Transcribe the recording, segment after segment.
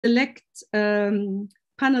select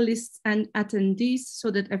panelists and attendees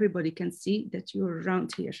so that everybody can see that you're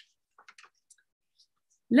around here.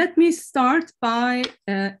 Let me start by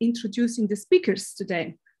introducing the speakers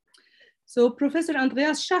today. So Professor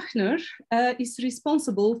Andreas Schachner is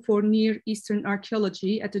responsible for Near Eastern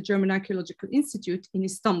archaeology at the German Archaeological Institute in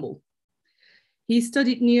Istanbul. He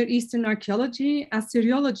studied Near Eastern archaeology,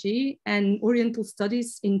 Assyriology, and Oriental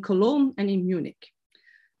studies in Cologne and in Munich.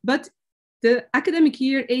 But the academic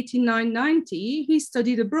year 89-90, he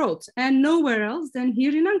studied abroad and nowhere else than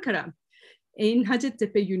here in Ankara, in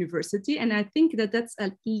Hacettepe University. And I think that that's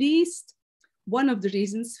at least one of the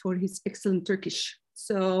reasons for his excellent Turkish.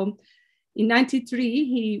 So in 93,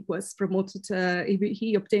 he was promoted,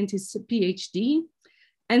 he obtained his PhD.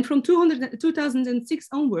 And from 2006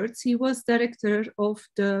 onwards, he was director of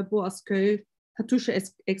the Boğazköy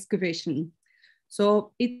Ḥattuša excavation.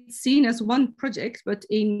 So it's seen as one project, but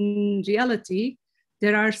in reality,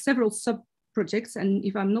 there are several sub-projects. And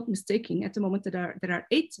if I'm not mistaken, at the moment there are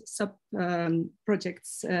 8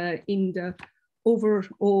 sub-projects in the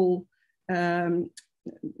overall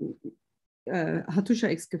Ḥattuša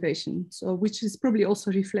excavation. So which is probably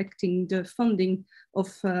also reflecting the funding of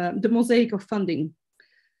the mosaic of funding.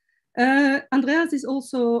 Andreas is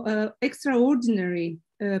also extraordinary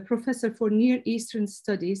professor for Near Eastern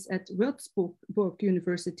Studies at Würzburg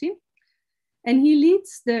University. And he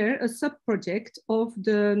leads there a sub-project of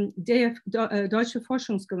the Deutsche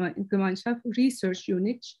Forschungsgemeinschaft Research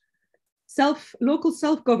Unit, local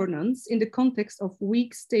self-governance in the context of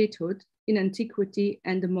weak statehood in antiquity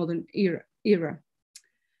and the modern era.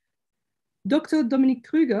 Dr. Dominique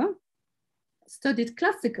Krüger studied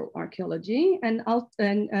classical archaeology and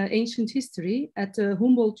ancient history at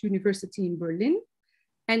Humboldt University in Berlin.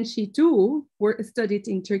 And she too studied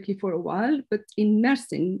in Turkey for a while, but in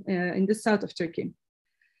Mersin, in the south of Turkey.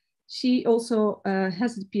 She also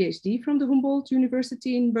has a PhD from the Humboldt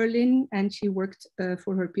University in Berlin, and she worked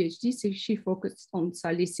for her PhD, so she focused on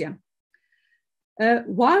Silesia.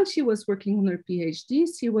 While she was working on her PhD,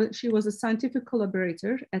 she was a scientific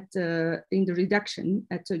collaborator in the redaction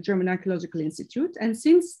at the German Archaeological Institute. And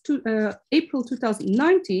since April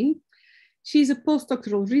 2019, she's a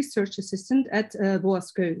postdoctoral research assistant at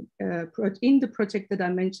Boğazköy in the project that I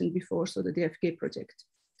mentioned before, so the DFK project.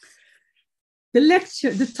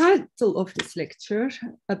 The title of this lecture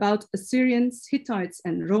about Assyrians, Hittites,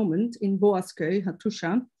 and Romans in Boğazköy,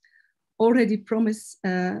 Ḥattuša, already promises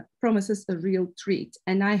a real treat.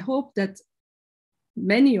 And I hope that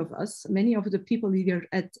many of the people here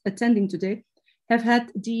attending today, have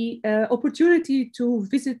had the opportunity to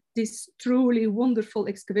visit this truly wonderful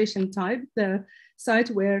excavation the site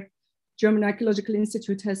where German Archaeological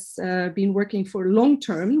Institute has been working for long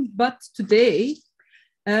term. But today,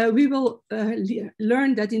 we will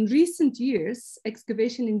learn that in recent years,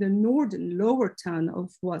 excavation in the northern lower town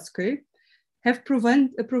of Boğazköy have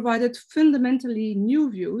provided fundamentally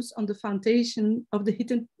new views on the foundation of the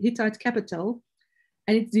Hittite capital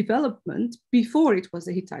and its development before it was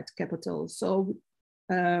a Hittite capital. So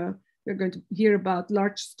we're going to hear about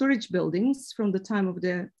large storage buildings from the time of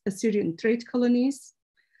the Assyrian trade colonies,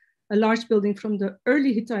 a large building from the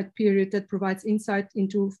early Hittite period that provides insight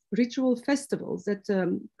into ritual festivals that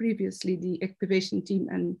previously the excavation team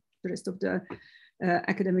and the rest of the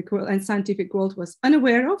academic world and scientific world was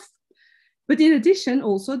unaware of. But in addition,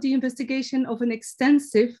 also the investigation of an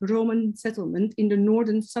extensive Roman settlement in the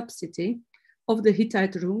northern subcity of the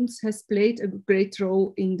Hittite ruins has played a great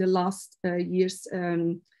role in the last years'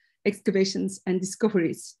 excavations and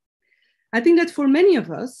discoveries. I think that for many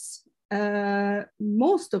of us,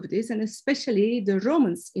 most of this, and especially the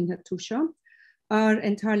Romans in Ḥattuša, are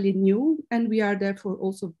entirely new, and we are therefore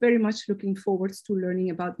also very much looking forward to learning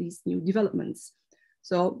about these new developments.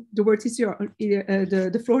 So the word is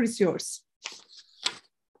the floor is yours.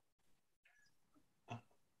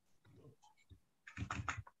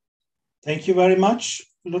 Thank you very much,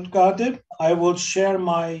 Lutgarde. I will share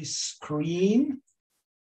my screen.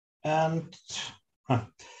 And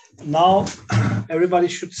now everybody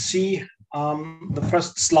should see the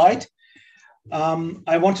first slide.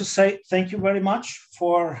 I want to say thank you very much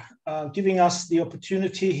for giving us the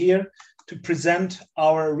opportunity here to present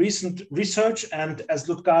our recent research. And as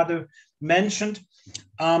Lutgarde mentioned,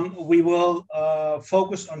 we will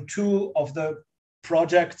focus on 2 of the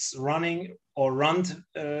projects running or run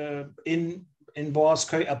in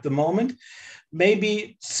Boğazköy at the moment.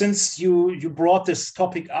 Maybe since you brought this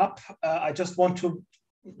topic up, I just want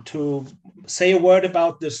to say a word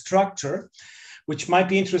about the structure, which might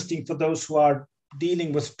be interesting for those who are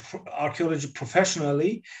dealing with archaeology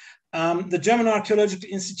professionally. The German Archaeological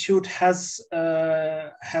Institute has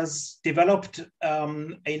developed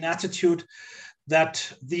an attitude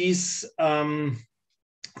that these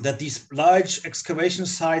large excavation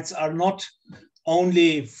sites are not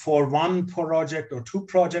only for one project or two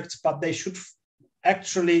projects, but they should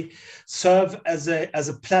actually serve as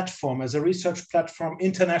a platform, as a research platform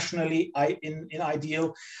internationally in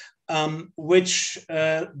ideal, which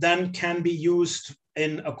then can be used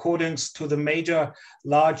in accordance to the major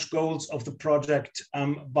large goals of the project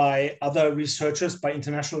by other researchers, by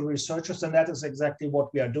international researchers, and that is exactly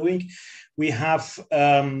what we are doing. We have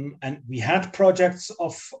and we had projects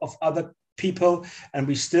of other people, and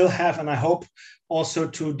we still have, and I hope also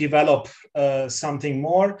to develop something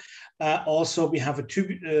more. Also, we have a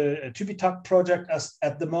TÜBİTAK project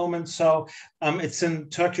at the moment. So it's a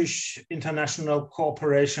Turkish international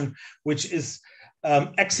cooperation, which is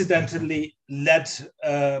accidentally led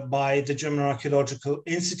by the German Archaeological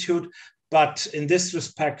Institute. But in this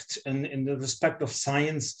respect, and in the respect of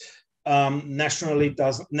science,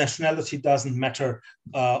 nationality doesn't matter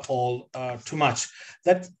all too much.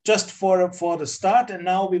 That just for the start, and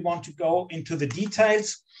now we want to go into the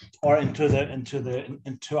details or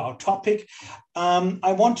into our topic.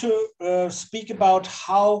 I want to speak about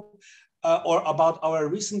how or about our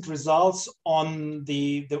recent results on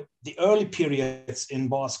the early periods in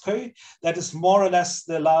Boğazköy. That is more or less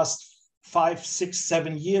the last 5, 6,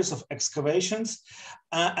 7 years of excavations.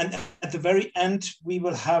 And at the very end, we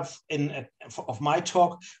will have, of my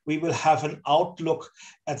talk, we will have an outlook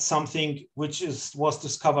at something which was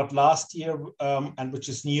discovered last year and which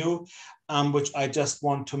is new, which I just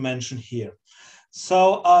want to mention here.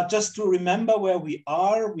 So just to remember where we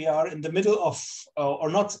are in the middle of, or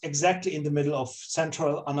not exactly in the middle of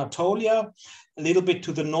Central Anatolia, a little bit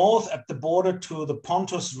to the north at the border to the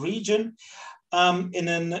Pontus region, in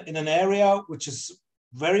an area which is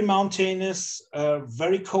very mountainous,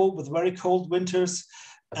 very cold, with very cold winters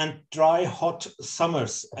and dry, hot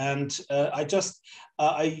summers. And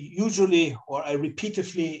I usually, or I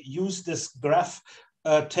repeatedly use this graph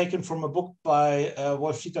taken from a book by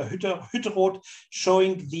Wolf-Dieter Hütteroth,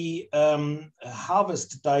 showing the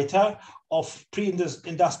harvest data of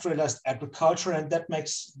pre-industrialized agriculture, and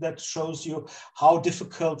that shows you how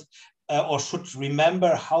difficult, or should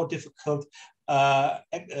remember how difficult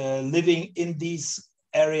living in these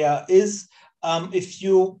area is. If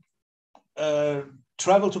you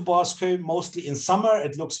travel to Boğazköy, mostly in summer,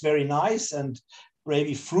 it looks very nice and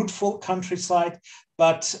very fruitful countryside,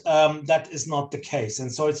 but that is not the case.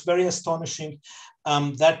 And so it's very astonishing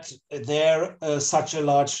that there such a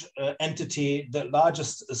large entity, the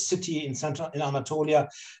largest city in Anatolia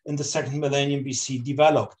in the 2nd millennium BC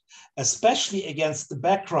developed, especially against the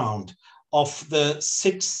background of the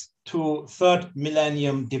 6th to 3rd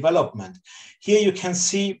millennium development. Here you can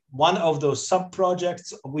see one of those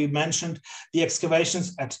sub-projects. We mentioned the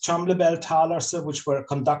excavations at Çamlıbel, which were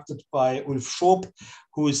conducted by Ulf Schoop,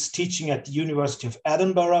 who is teaching at the University of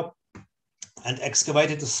Edinburgh, and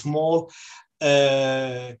excavated a small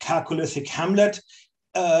Chalcolithic hamlet.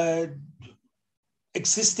 There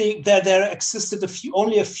existed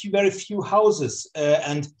very few houses,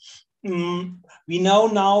 and we know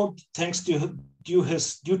now, thanks to due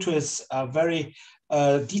to his very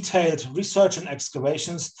detailed research and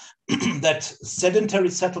excavations, that sedentary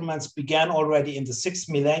settlements began already in the 6th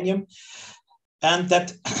millennium, and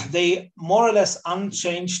that they more or less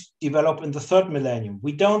unchanged develop in the 3rd millennium.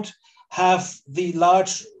 We don't have the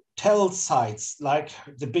large tell sites like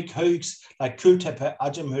the big högs, like Kültepe,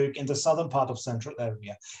 Acemhög in the southern part of Central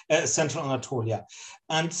Anatolia.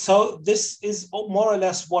 And so this is more or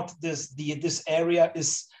less what this area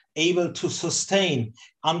is able to sustain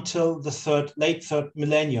until the late 3rd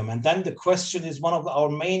millennium. And then the question is, one of our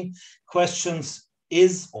main questions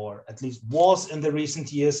is, or at least was in the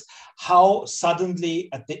recent years, how suddenly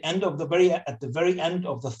at the very end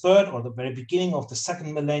of the 3rd or the very beginning of the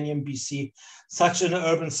 2nd millennium BC, such an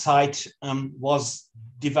urban site was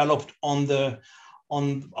developed out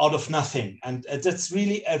of nothing. And that's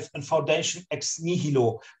really a foundation ex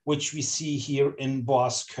nihilo, which we see here in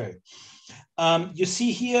Boğazköy. You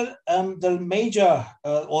see here the major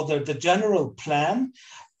or the general plan,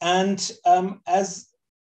 and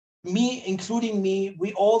including me,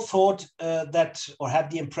 we all thought that, or had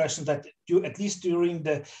the impression that at least during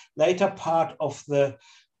the later part of the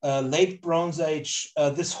late Bronze Age,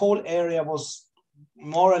 this whole area was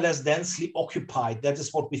more or less densely occupied. That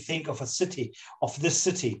is what we think of this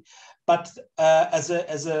city. But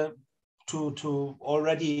to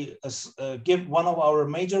already give one of our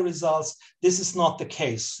major results, this is not the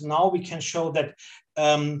case. Now we can show that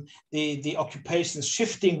the occupation is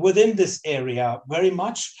shifting within this area very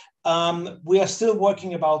much, We are still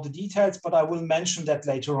working about the details, but I will mention that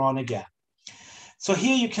later on again. So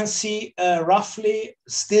here you can see roughly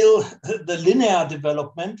still the linear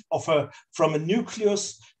development of from a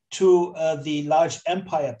nucleus to the large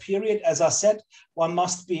empire period. As I said, one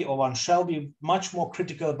must be, or one shall be, much more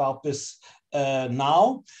critical about this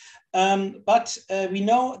now. But we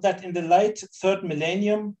know that in the late 3rd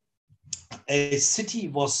millennium, a city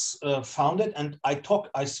was founded, and I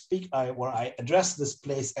address this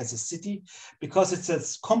place as a city because it's a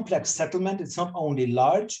complex settlement. It's not only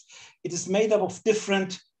large, it is made up of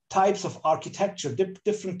different types of architecture,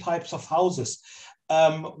 different types of houses,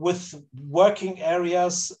 with working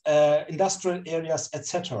areas, industrial areas,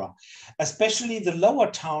 etc. Especially the lower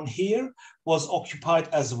town here was occupied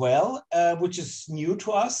as well, which is new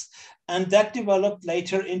to us. And that developed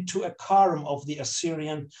later into a karum of the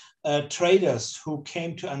Assyrian traders who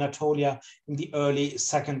came to Anatolia in the early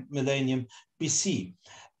 2nd millennium BC.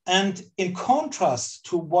 And in contrast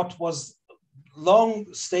to what was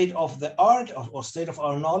long state of the art or state of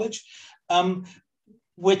our knowledge,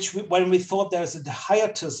 when we thought there's a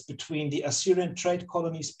hiatus between the Assyrian trade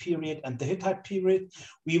colonies period and the Hittite period,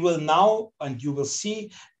 we will now, and you will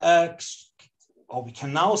see, or we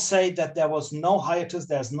can now say that there was no hiatus,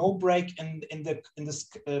 there's no break in this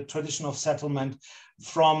tradition of settlement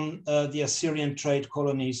from the Assyrian trade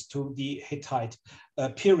colonies to the Hittite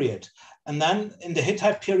period. And then in the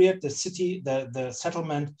Hittite period, the city, the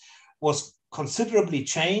settlement was considerably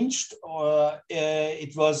changed, or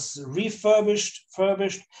it was refurbished,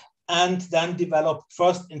 and then developed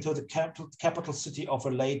first into the capital city of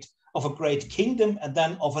a great kingdom and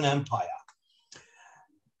then of an empire.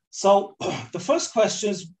 So the first question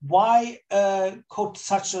is, why could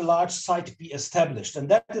such a large site be established? And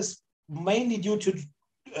that is mainly due to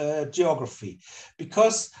geography,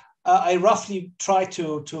 because I roughly try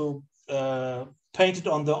to paint it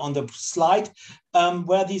on the slide,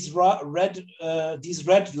 where these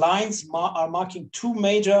red lines are marking 2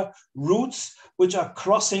 major routes which are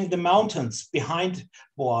crossing the mountains behind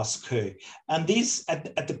Boğazköy. And these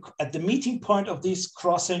at the meeting point of these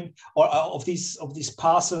crossing, or of these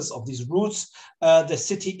passes, of these routes, the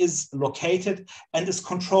city is located and is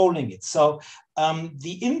controlling it. So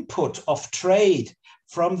the input of trade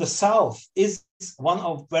from the south is one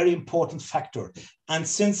of very important factor. And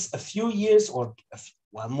since a few years, or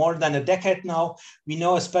well, more than a decade now, we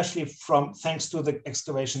know, especially thanks to the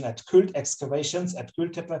excavations at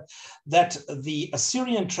Gültepe, that the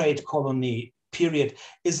Assyrian trade colony period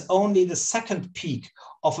is only the second peak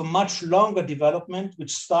of a much longer development,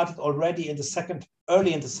 which started already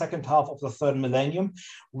early in the second half of the 3rd millennium,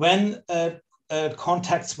 when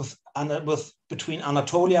contacts between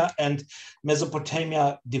Anatolia and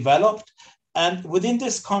Mesopotamia developed. And within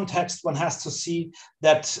this context, one has to see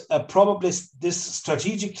that probably this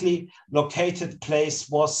strategically located place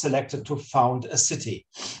was selected to found a city.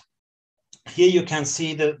 Here you can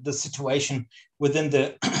see the situation within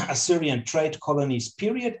the Assyrian trade colonies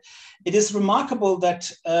period. It is remarkable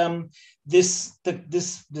that this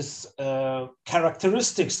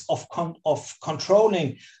characteristics of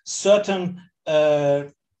controlling certain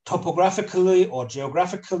topographically or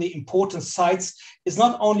geographically important sites is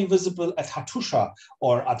not only visible at Ḥattuša,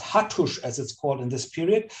 or at Ḥattuš as it's called in this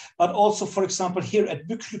period, but also, for example, here at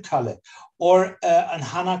Büklükale, or an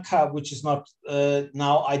Hanaka, which is not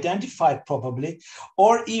now identified probably,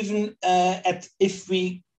 or even if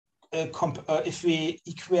we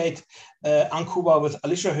equate Ankuba with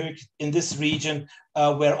Alişehöyük in this region,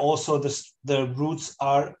 where also the routes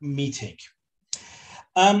are meeting.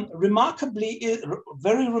 Very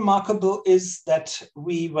remarkable is that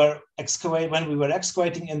when we were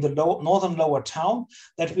excavating in the northern Lower Town,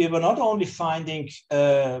 that we were not only finding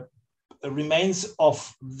remains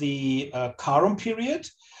of the Karum period,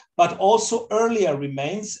 but also earlier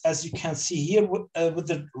remains, as you can see here with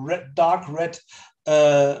the dark red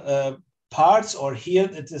parts, or here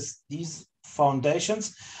it is these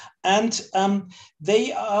foundations, and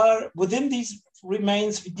they are within these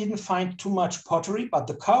remains. We didn't find too much pottery, but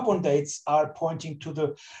the carbon dates are pointing to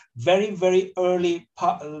the very, very early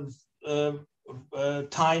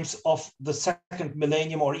times of the 2nd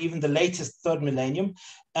millennium, or even the latest 3rd millennium.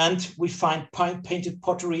 And we find painted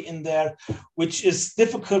pottery in there, which is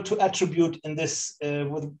difficult to attribute in this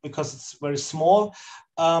because it's very small.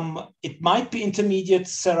 It might be intermediate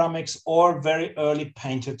ceramics or very early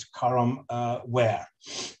painted karum ware.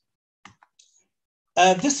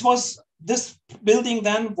 This building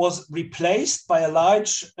then was replaced by a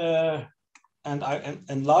large, and I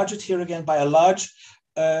enlarge it here again, by a large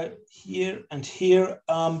here and here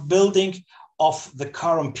building of the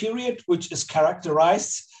Karum period, which is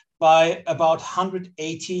characterized by about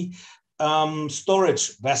 180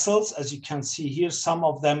 storage vessels, as you can see here, some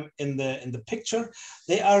of them in the picture.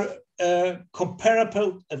 They are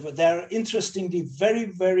comparable. They're interestingly very,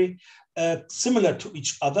 very similar to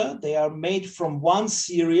each other. They are made from one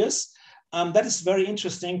series. That is very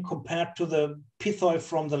interesting compared to the pithoi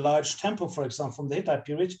from the large temple, for example, from the Hittite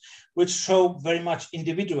period, which show very much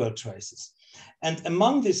individual traces. And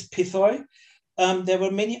among these pithoi, there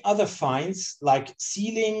were many other finds like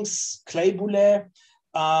ceilings, clay bullae,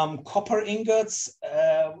 copper ingots,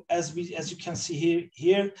 as you can see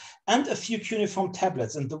here, and a few cuneiform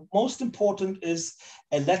tablets. And the most important is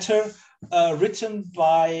a letter written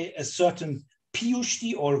by a certain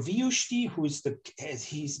Piushti or Viushti, who is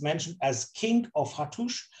he's mentioned as king of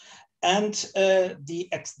Ḥattuša, and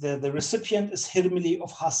the recipient is Hirmili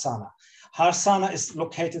of Harsana. Harsana is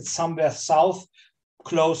located somewhere south,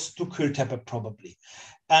 close to Kültepe probably.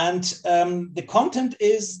 And the content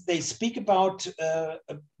is they speak about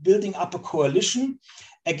building up a coalition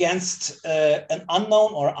against an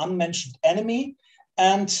unknown or unmentioned enemy,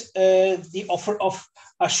 and the offer of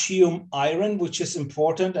Assyrian iron, which is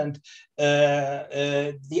important. And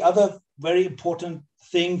the other very important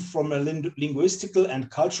thing from a linguistical and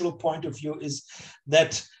cultural point of view is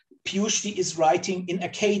that Piushti is writing in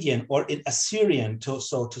Akkadian or in Assyrian,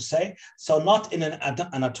 so to say. So not in an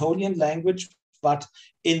Anatolian language, but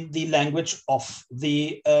in the language of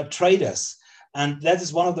the traders. And that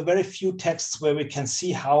is one of the very few texts where we can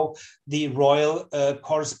see how the royal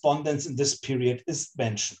correspondence in this period is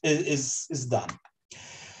done.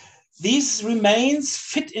 These remains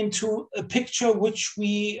fit into a picture which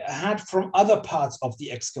we had from other parts of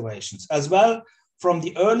the excavations, as well from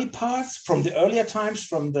the early parts, from the earlier times,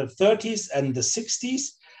 from the 30s and the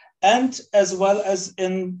 60s, and as well as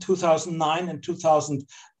in 2009 and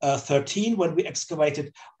 2013, when we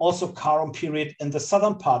excavated also Karum period in the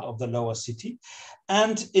southern part of the lower city.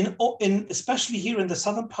 And especially here in the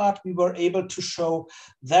southern part, we were able to show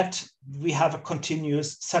that we have a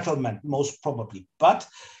continuous settlement, most probably. But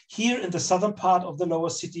here in the southern part of the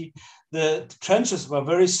lower city, the trenches were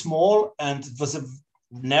very small and it was a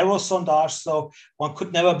narrow sondage, so one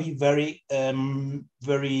could never be very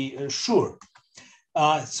sure.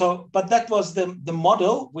 But that was the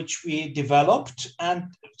model which we developed,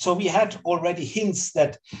 and so we had already hints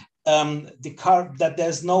that that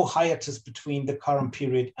there's no hiatus between the Karum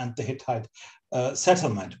period and the Hittite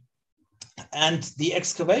settlement. And the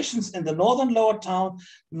excavations in the northern Lower Town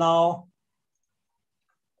now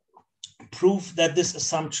prove that this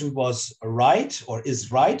assumption was right or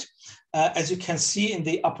is right. As you can see in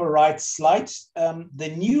the upper right slide,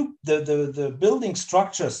 the building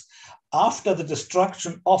structures after the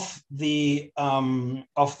destruction of the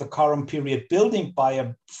Karum period building by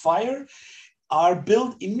a fire are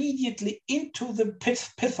built immediately into the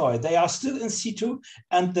pithoi. They are still in situ,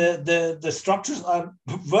 and the structures are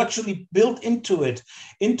virtually built into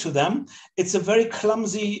them. It's a very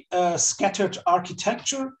clumsy, scattered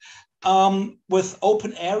architecture with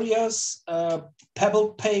open areas,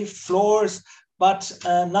 pebble paved floors, but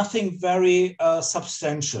nothing very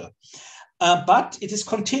substantial. But it is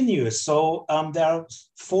continuous. So there are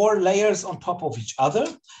 4 layers on top of each other.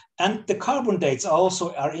 And the carbon dates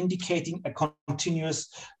also are indicating a continuous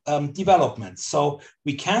development. So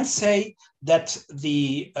we can say that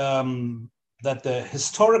the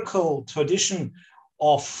historical tradition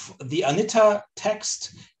of the Anitta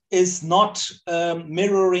text is not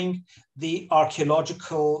mirroring the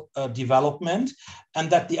archaeological development,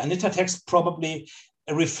 and that the Anitta text probably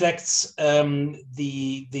reflects the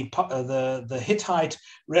Hittite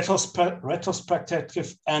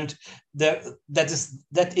retrospective, and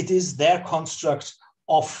that it is their construct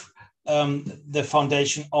of the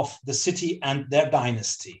foundation of the city and their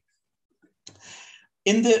dynasty.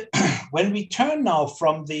 When we turn now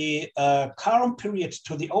from the Karum period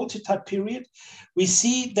to the Old Hittite period, we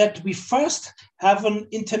see that we first have an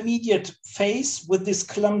intermediate phase with this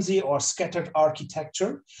clumsy or scattered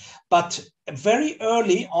architecture, but very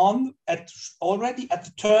early on, already at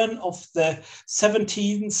the turn of the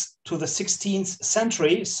 17th to the 16th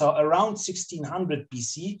century, so around 1600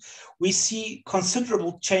 BC, we see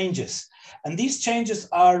considerable changes. And these changes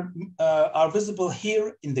are visible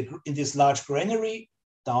here in this large granary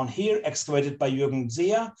down here, excavated by Jürgen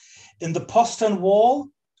Seher, in the postern wall,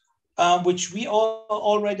 which we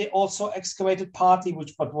already also excavated partly,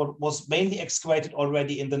 but was mainly excavated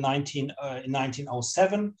already in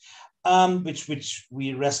 1907, which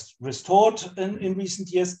we restored in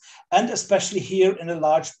recent years, and especially here in a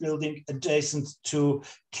large building adjacent to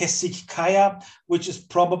Kesik Kaya, which is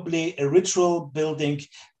probably a ritual building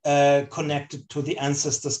connected to the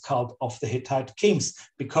ancestors cult of the Hittite kings,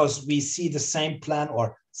 because we see the same plan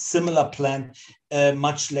or similar plan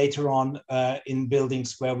much later on in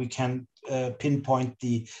buildings where we can pinpoint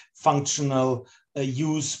the functional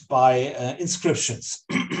use by inscriptions.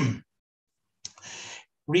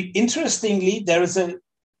 Interestingly, there is a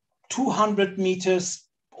 200 meters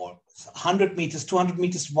or 100 meters, 200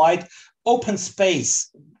 meters wide open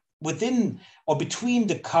space within or between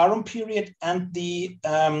the Karum period and the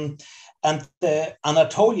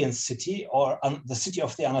Anatolian city, or the city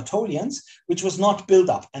of the Anatolians, which was not built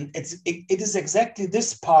up. And it is exactly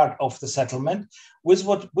this part of the settlement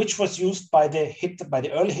which was used by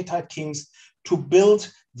the early Hittite kings to build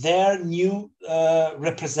their new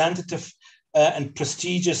representative and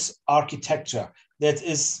prestigious architecture. That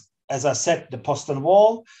is, as I said, the postern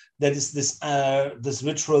wall, that is this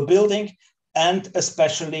ritual building, and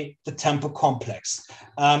especially the temple complex.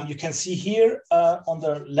 You can see here on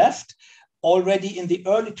the left, already in the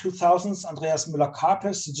early 2000s, Andreas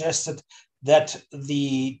Müller-Karpe suggested that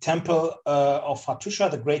the temple of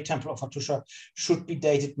Ḥattuša, the great temple of Ḥattuša, should be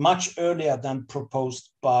dated much earlier than proposed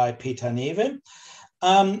by Peter Newe.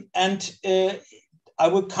 I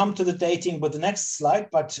will come to the dating with the next slide,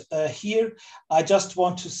 but here I just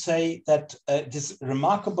want to say that it is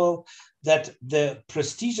remarkable that the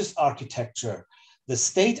prestigious architecture, the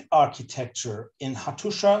state architecture in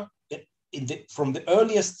Ḥattuša, from the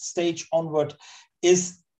earliest stage onward,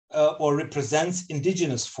 is or represents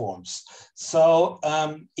indigenous forms. So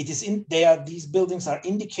it is in there, these buildings are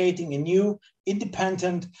indicating a new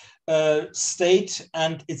independent state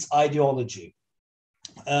and its ideology.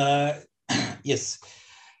 Yes.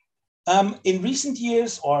 In recent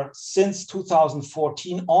years, or since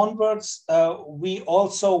 2014 onwards, we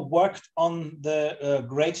also worked on the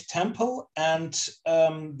Great Temple and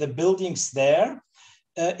the buildings there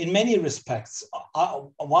in many respects.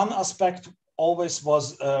 One aspect always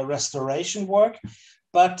was restoration work,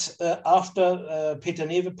 but after Peter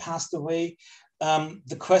Newe passed away,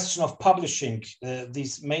 the question of publishing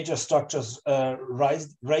these major structures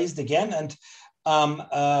raised again, and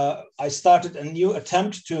I started a new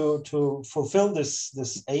attempt to fulfill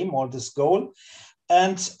this aim or this goal.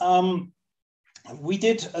 And we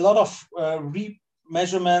did a lot of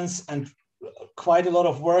re-measurements and quite a lot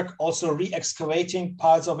of work, also re-excavating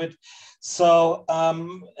parts of it. So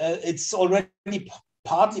it's already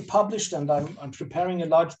partly published, and I'm preparing a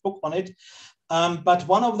large book on it. But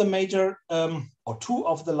one of the major, or two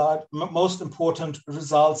of the most important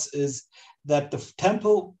results is that the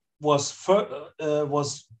temple was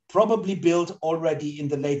probably built already in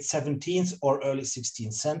the late 17th or early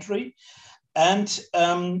 16th century, and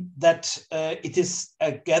that it is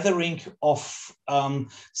a gathering of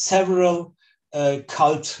several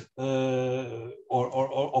cult of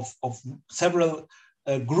several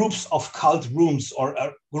groups of cult rooms, or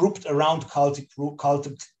grouped around cultic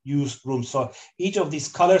used rooms. So each of these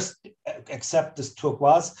colors, except this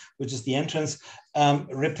turquoise, which is the entrance,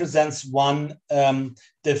 represents one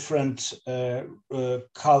different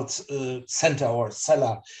cult center or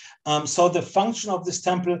cellar. So the function of this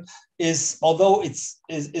temple is, although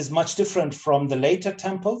is much different from the later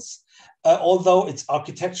temples, although its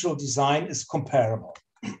architectural design is comparable.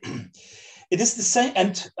 It is the same,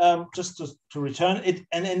 and just to return it,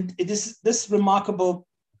 and it is this remarkable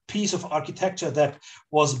piece of architecture that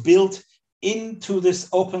was built into this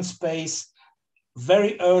open space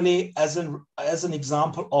very early as an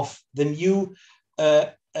example of the new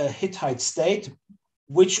Hittite state,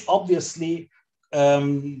 which obviously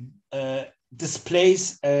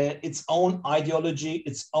displays its own ideology,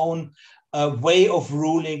 its own way of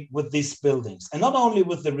ruling with these buildings, and not only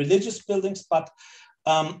with the religious buildings, but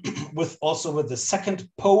with the second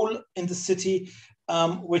pole in the city,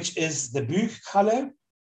 which is the Büchhalle,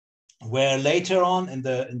 where later on in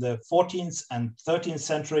the 14th and 13th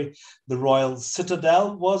century, the royal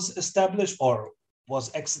citadel was established, or was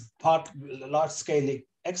large scale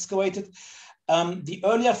excavated. The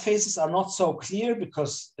earlier phases are not so clear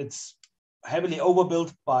because it's heavily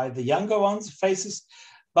overbuilt by the younger phases,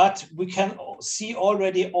 but we can see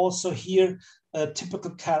already also here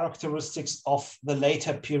typical characteristics of the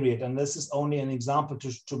later period. And this is only an example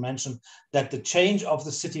to mention that the change of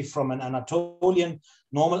the city from an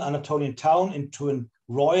normal Anatolian town into a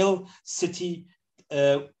royal city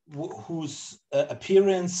whose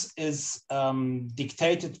appearance is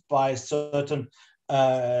dictated by certain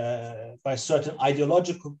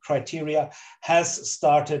ideological criteria has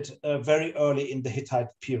started very early in the Hittite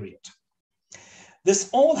period. This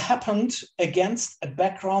all happened against a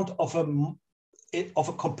background of a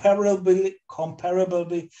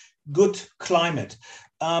comparably good climate.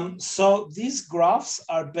 So these graphs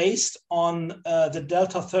are based on the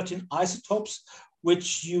delta 13 isotopes,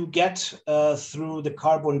 which you get through the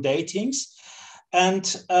carbon datings.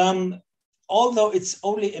 And although it's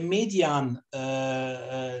only a median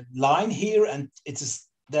line here, and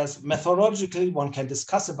there's methodologically one can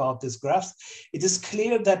discuss about these graphs, it is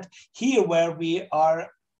clear that here where we are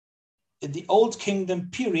in the Old Kingdom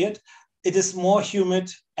period, it is more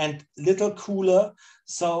humid and little cooler.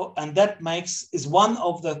 So, and that is one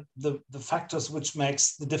of the factors which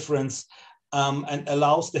makes the difference and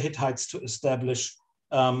allows the Hittites to establish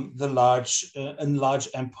the large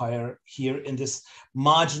empire here in this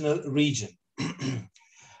marginal region.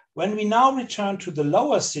 When we now return to the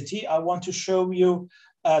lower city, I want to show you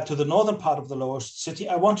to the northern part of the lower city.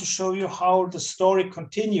 I want to show you how the story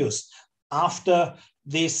continues after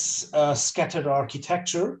this scattered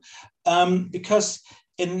architecture, because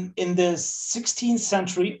in the 16th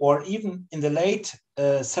century, or even in the late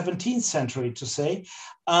 17th century, to say,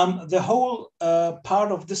 the whole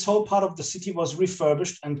part of the city was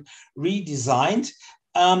refurbished and redesigned.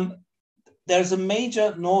 There's a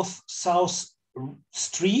major north-south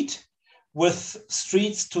street with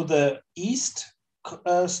streets to the east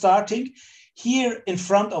starting. Here in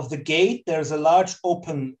front of the gate, there's a large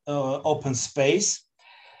open space.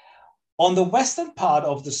 On the western part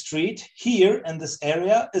of the street, here in this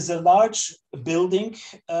area, is a large building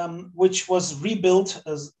which was rebuilt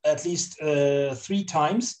at least 3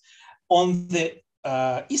 times. On the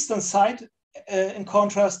eastern side, in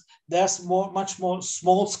contrast, there's much more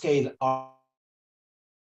small-scale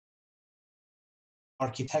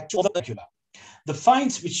architecture. The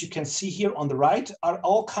finds which you can see here on the right are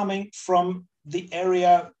all coming from the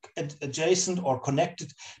area adjacent or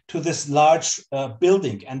connected to this large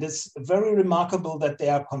building. And it's very remarkable that they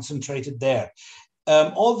are concentrated there.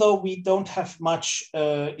 Although we don't have much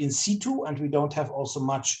in situ, and we don't have also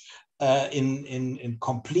much in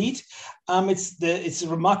complete, it's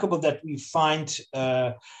remarkable that we find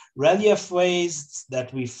relief ways,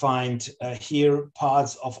 that we find here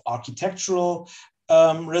parts of architectural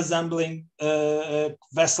resembling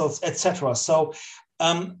vessels, etc. So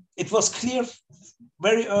it was clear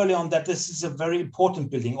very early on that this is a very important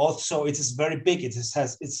building. Also, it is very big.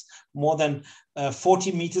 It's more than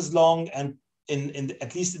 40 meters long, and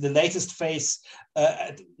at least in the latest phase,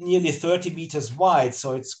 nearly 30 meters wide.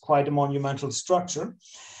 So it's quite a monumental structure.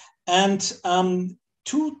 And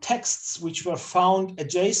 2 texts which were found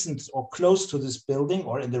adjacent or close to this building,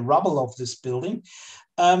 or in the rubble of this building,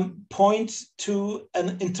 point to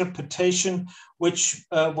an interpretation which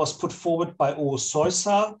was put forward by O.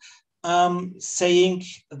 Soysal, saying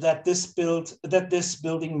that this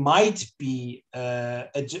building might be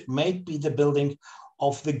the building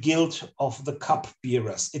of the guild of the cup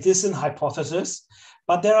bearers. It is an hypothesis,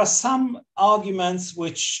 but there are some arguments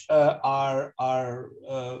which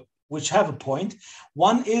which have a point.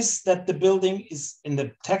 One is that the building is, in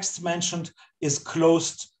the text mentioned, is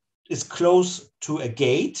close to a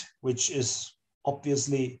gate, which is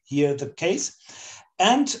obviously here the case.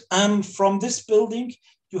 And from this building,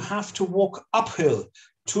 you have to walk uphill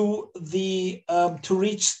to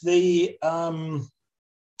reach the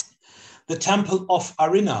temple of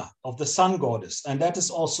Arina, of the sun goddess, and that is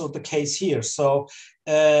also the case here. So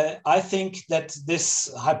I think that this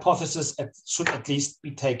hypothesis should at least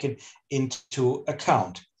be taken into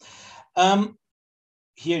account.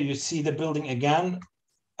 Here you see the building again.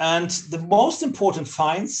 And the most important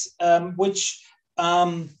finds, which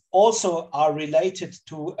also are related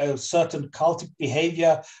to a certain cultic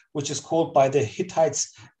behavior, which is called by the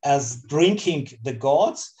Hittites as drinking the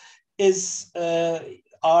gods,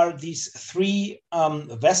 are these 3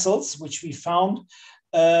 vessels which we found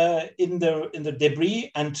in the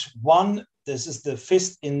debris, and one, this is the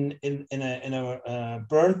fist in a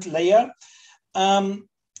burnt layer.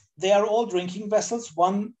 They are all drinking vessels,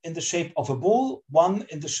 one in the shape of a bull, one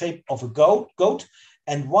in the shape of a goat,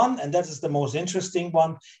 and one, and that is the most interesting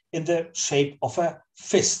one, in the shape of a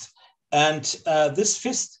fist. And this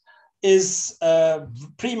fist is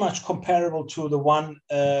pretty much comparable to the one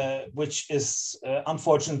which is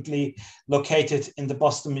unfortunately located in the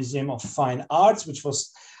Boston Museum of Fine Arts, which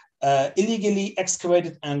was illegally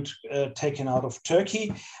excavated and taken out of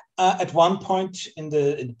Turkey at one point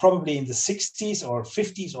probably in the 60s or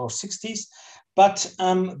 50s or 60s. But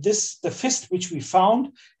the fist which we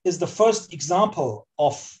found is the first example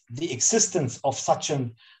of the existence of such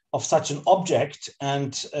an object,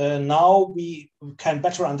 and now we can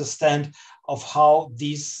better understand of how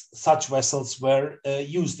such vessels were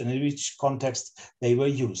used and in which context they were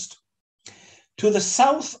used. To the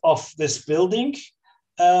south of this building,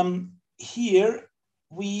 here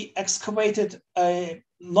we excavated a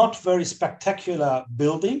not very spectacular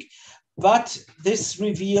building, but this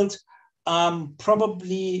revealed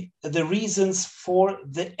probably the reasons for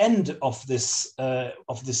the end of this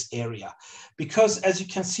area, because as you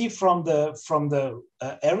can see from the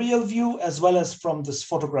aerial view as well as from this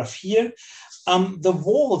photograph here, the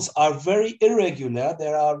walls are very irregular.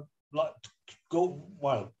 There are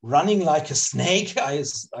running like a snake, I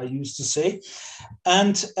used to say,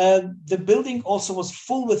 and the building also was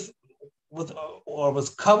full with or was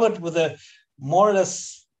covered with a more or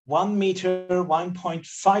less 1 meter,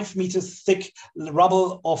 1.5 meters thick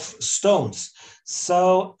rubble of stones.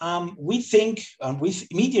 So we think, and we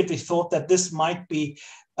immediately thought that this might be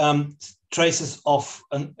traces of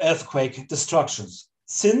an earthquake destructions,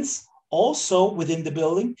 since also within the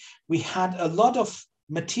building, we had a lot of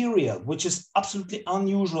material, which is absolutely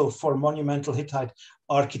unusual for monumental Hittite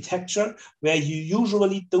architecture, where you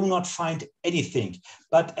usually do not find anything.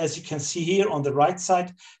 But as you can see here on the right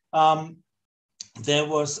side, there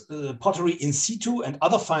was pottery in situ and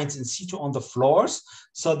other finds in situ on the floors.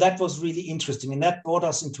 So that was really interesting. And that brought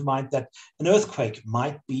us into mind that an earthquake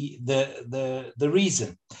might be the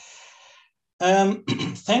reason.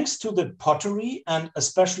 Thanks to the pottery and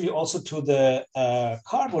especially also to the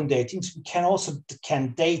carbon datings, we can also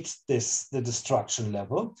date the destruction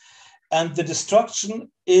level. And the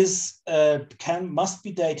destruction must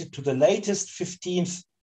be dated to the latest 15th,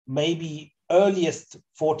 maybe earliest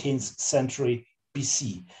 14th century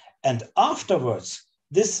BC. And afterwards,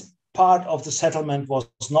 this part of the settlement was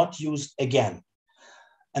not used again.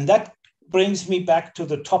 And that brings me back to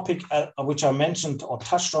the topic which I mentioned or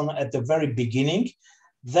touched on at the very beginning,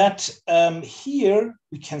 that here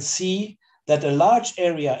we can see that a large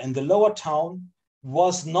area in the lower town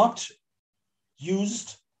was not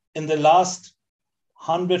used in the last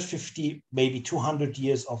 150, maybe 200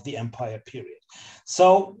 years of the empire period.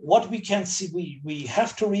 So what we can see, we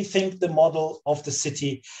have to rethink the model of the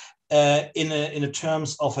city in a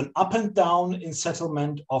terms of an up and down in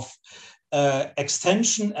settlement, of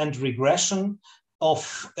extension and regression,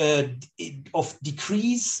 of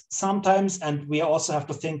decrease sometimes. And we also have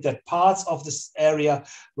to think that parts of this area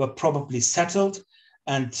were probably settled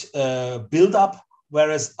and built up,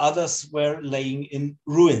 whereas others were laying in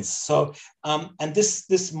ruins. So, and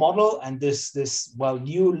this model and this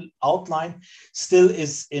new outline still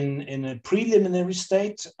is in a preliminary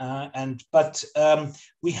state, but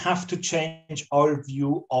we have to change our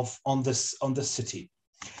view on the city.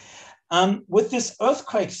 With this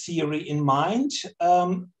earthquake theory in mind,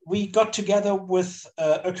 we got together with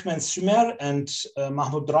Ökmen Sümer and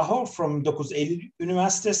Mahmut Raho from 9 Eylül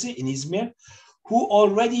Üniversitesi in Izmir, who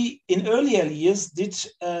already in earlier years did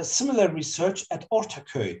similar research at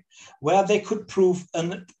Ortaköy, where they could prove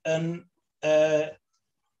an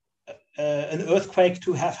earthquake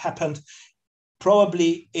to have happened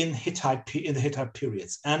probably in the Hittite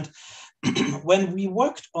periods. And when we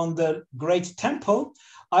worked on the Great Temple,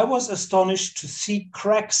 I was astonished to see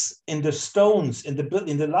cracks in the stones, in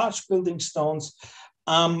the large building stones,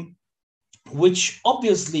 which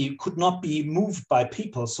obviously could not be moved by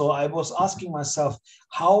people. So I was asking myself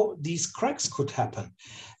how these cracks could happen.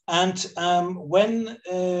 And when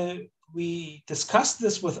we discussed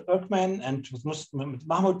this with Ökmen and with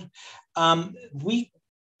Mahmut, we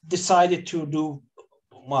decided to do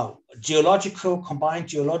combined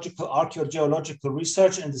geological, archaeological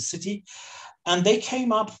research in the city. And they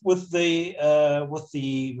came up with the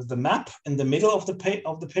map in the middle of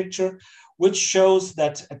the picture, which shows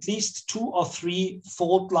that at least 2 or 3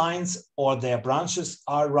 fault lines or their branches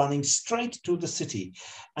are running straight to the city.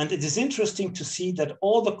 And it is interesting to see that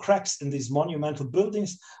all the cracks in these monumental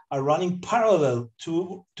buildings are running parallel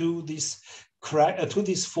to these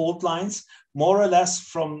fault lines, more or less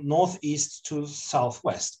from northeast to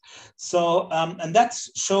southwest. So, and that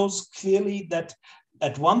shows clearly that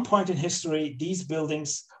at one point in history, these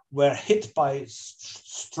buildings were hit by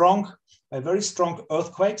very strong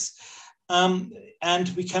earthquakes. And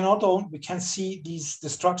we can see these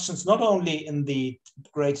destructions not only in the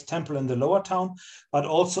Great Temple in the Lower Town, but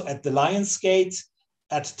also at the Lion's Gate,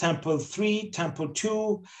 at Temple 3, Temple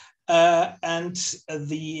 2, and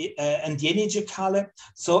Yenice Kale.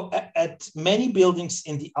 So at many buildings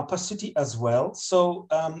in the upper city as well. So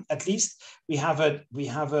at least we have a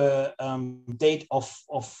date of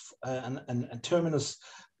a terminus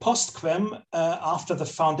postquem after the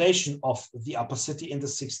foundation of the upper city in the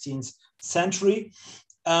 16th century.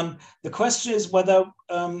 The question is whether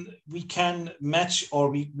we can match or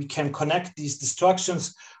we can connect these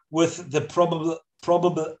destructions with the probable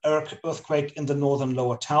earthquake in the northern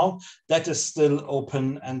Lower Town. That is still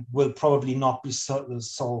open and will probably not be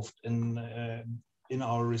solved in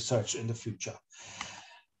our research in the future.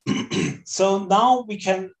 So now we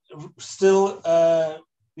can still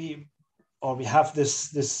we have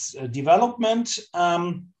this development,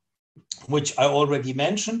 which I already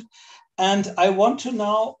mentioned. And I want to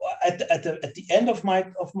now, at the end of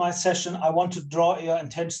my session, I want to draw your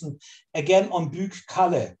attention again on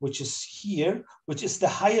BIAA, which is here, which is the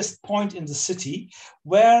highest point in the city,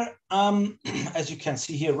 where, as you can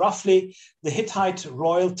see here, roughly the Hittite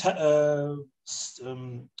royal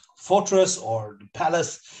fortress or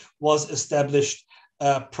palace was established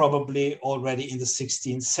probably already in the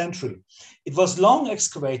 16th century. It was long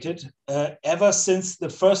excavated ever since the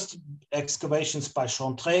first excavations by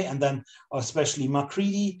Schachner and then especially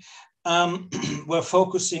Macready were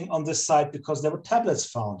focusing on this site because there were tablets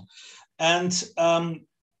found. And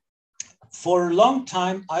for a long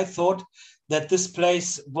time, I thought that this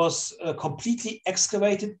place was completely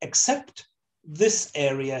excavated except this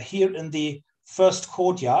area here in the first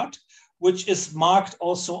courtyard, which is marked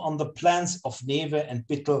also on the plans of Neve and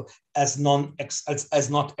Bittel as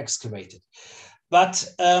not excavated. But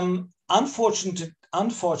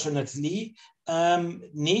unfortunately,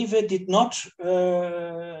 Neve did not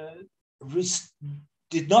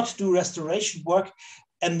do restoration work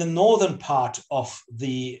in the northern part of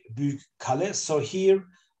the BIAA. So here,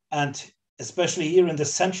 and especially here in the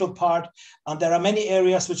central part, and there are many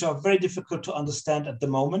areas which are very difficult to understand at the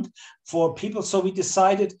moment for people. So we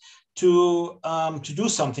decided to do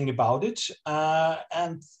something about it,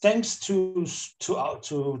 and thanks to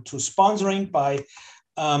sponsoring by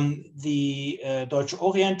the Deutsche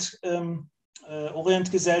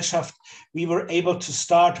Orientgesellschaft, we were able to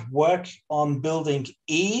start work on building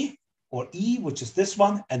E, which is this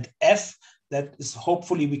one, and F, that is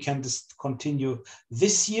hopefully we can just continue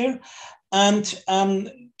this year. And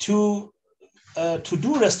to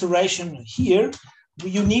do restoration here,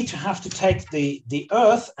 you need to have to take the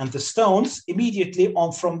earth and the stones immediately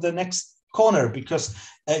on from the next corner because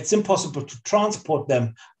it's impossible to transport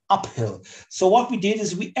them uphill. So what we did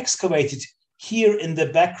is we excavated here in the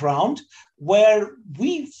background where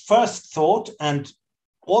we first thought, and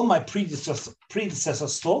all my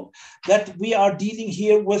predecessors thought, that we are dealing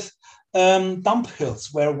here with dump hills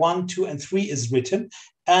where 1, 2, and 3 is written.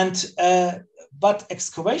 And but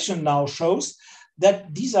excavation now shows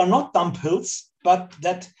that these are not dump hills, but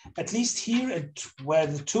that at least here where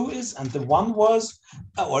the 2 is and the 1 was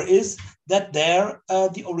or is, that there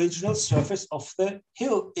the original surface of the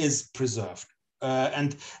hill is preserved,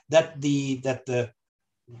 and that the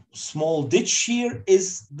small ditch here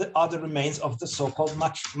are the remains of the so-called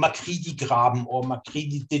Macready Graben or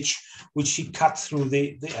Macready ditch, which he cut through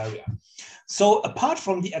the area. So apart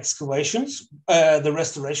from the excavations, the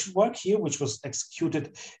restoration work here, which was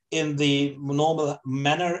executed in the normal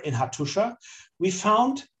manner in Ḥattuša, we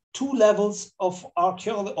found 2 levels of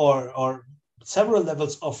or several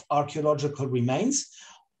levels of archaeological remains.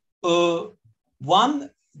 One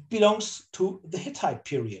belongs to the Hittite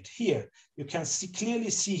period. Here you can clearly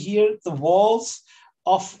see here the walls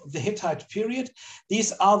of the Hittite period.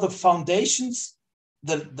 These are the foundations,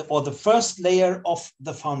 or the first layer of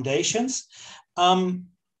the foundations,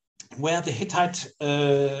 where the Hittite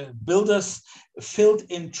builders filled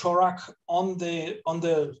in chorak on the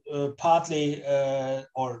partly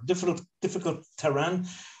or difficult terrain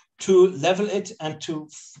to level it and to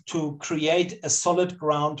create a solid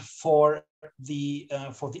ground for the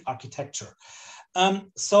architecture.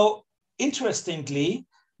 So interestingly,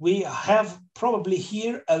 we have probably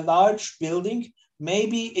here a large building.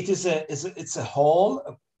 Maybe it's a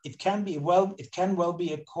hall. It can well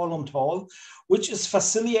be a columned hall, which is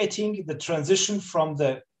facilitating the transition from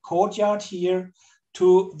the courtyard here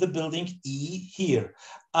to the building E here.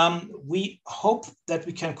 We hope that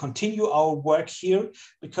we can continue our work here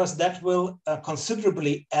because that will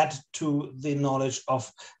considerably add to the knowledge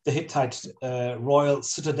of the Hittite royal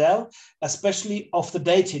citadel, especially of the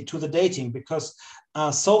dating, because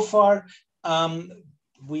so far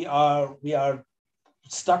we are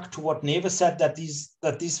stuck to what Neve said, that these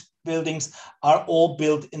buildings are all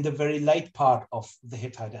built in the very late part of the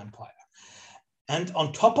Hittite Empire. And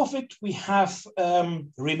on top of it, we have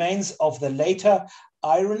remains of the later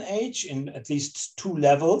Iron Age in at least 2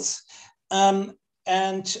 levels. And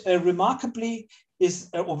remarkably is,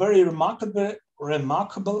 or very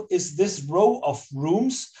remarkable is this row of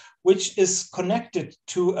rooms, which is connected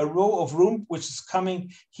to a row of room which is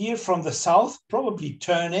coming here from the south, probably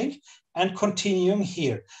turning and continuing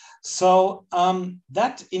here. So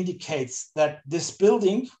that indicates that this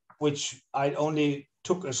building, which I only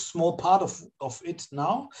took a small part of it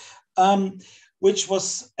now, which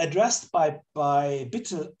was addressed by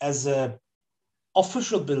Bittel as a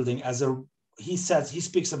official building, he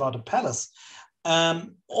speaks about a palace.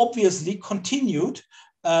 obviously continued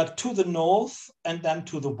to the north and then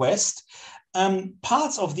to the west.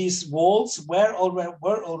 Parts of these walls were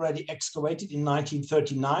already excavated in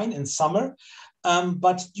 1939 in summer,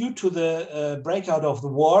 but due to the breakout of the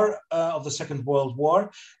war, of the Second World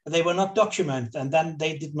War, they were not documented, and then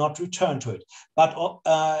they did not return to it. But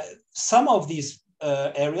some of these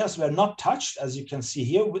areas were not touched, as you can see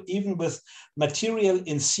here, even with material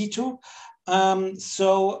in situ.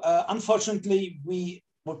 Unfortunately, we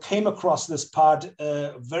came across this part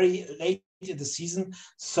very late in the season,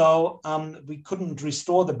 so we couldn't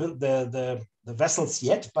restore the vessels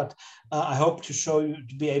yet. But I hope to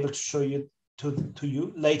be able to show you to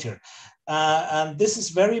you later. And this is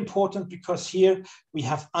very important because here we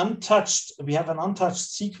have an untouched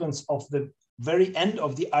sequence of the very end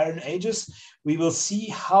of the Iron Ages. We will see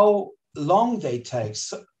how long they take.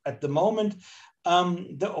 So at the moment,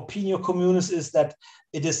 the opinio communis is that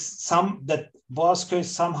it is that Boğazköy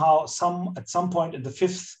somehow at some point in the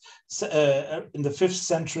fifth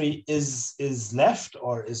century is left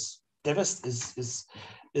or is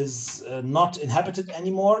not inhabited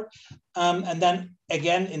anymore, and then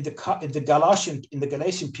again in the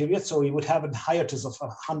Galatian period, so we would have a hiatus of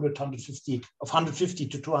 150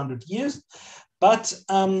 to 200 years. But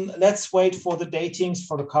let's wait for the datings,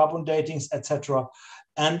 for the carbon datings, etc.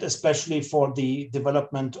 And especially for the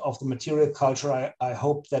development of the material culture, I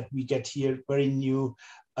hope that we get here very new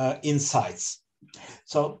insights.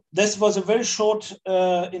 So this was a very short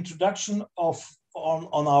introduction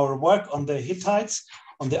on our work on the Hittites,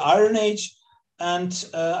 on the Iron Age, and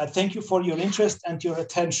I thank you for your interest and your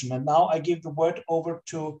attention. And now I give the word over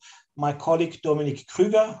to my colleague Dominique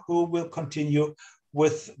Krüger, who will continue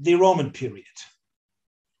with the Roman period.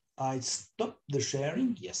 I stop the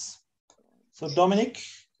sharing, yes. So Dominique,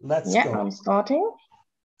 let's go. Yeah, I'm starting.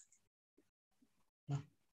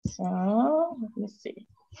 So let me see.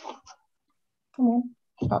 Come on.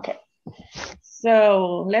 Okay.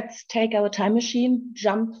 So let's take our time machine,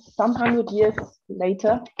 jump some 100 years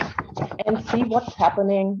later, and see what's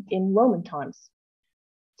happening in Roman times.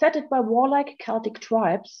 Settled by warlike Celtic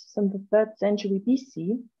tribes since the 3rd century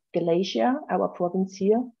BC, Galatia, our province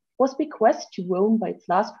here, was bequeathed to Rome by its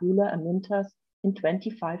last ruler Amyntas in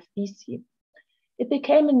 25 BC. It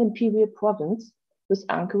became an imperial province with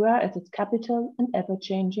Ankara as its capital and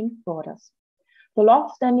ever-changing borders. The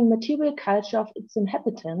long-standing material culture of its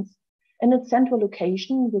inhabitants and its central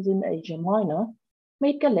location within Asia Minor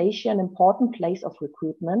made Galatia an important place of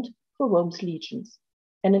recruitment for Rome's legions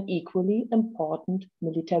and an equally important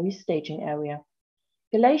military staging area.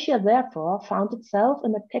 Galatia therefore found itself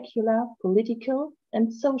in a peculiar political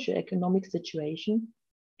and socio-economic situation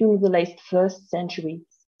during the late 1st century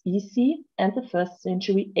BC and the 1st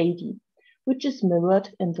century AD, which is mirrored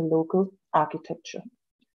in the local architecture.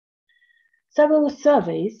 Several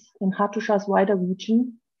surveys in Ḥattuša's wider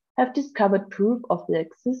region have discovered proof of the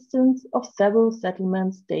existence of several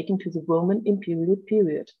settlements dating to the Roman imperial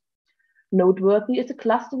period. Noteworthy is a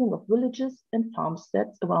clustering of villages and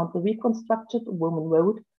farmsteads around the reconstructed Roman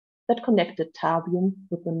road that connected Tavium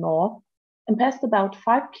with the north and passed about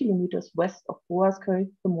 5 kilometers west of Boğazköy,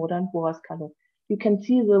 the modern Boğazköy. You can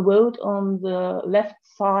see the road on the left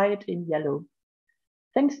side in yellow.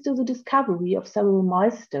 Thanks to the discovery of several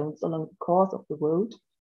milestones along the course of the road,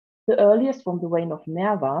 the earliest from the reign of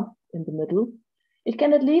Nerva in the middle, it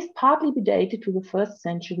can at least partly be dated to the 1st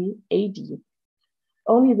century AD.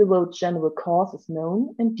 Only the road's general course is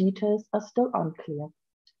known and details are still unclear.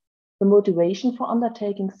 The motivation for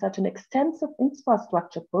undertaking such an extensive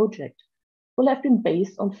infrastructure project will have been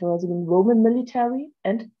based on furthering Roman military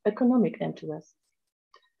and economic interests.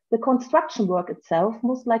 The construction work itself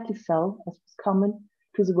most likely fell, as was common,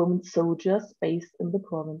 to the Roman soldiers based in the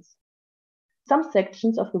province. Some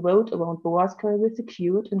sections of the road around Boğazköy were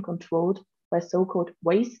secured and controlled by so-called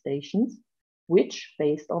way stations, which,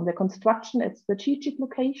 based on their construction at strategic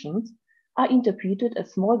locations, are interpreted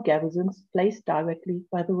as small garrisons placed directly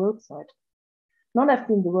by the roadside. None have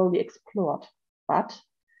been thoroughly explored, but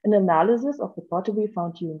an analysis of the pottery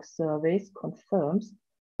found during surveys confirms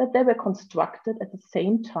that they were constructed at the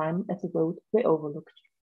same time as the road were overlooked.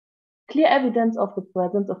 Clear evidence of the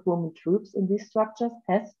presence of Roman troops in these structures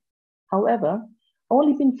has, however,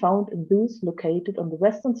 only been found in those located on the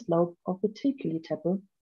western slope of the Trikili Temple,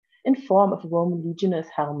 in form of a Roman legionnaires'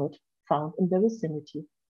 helmet found in their vicinity.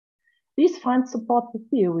 These finds support the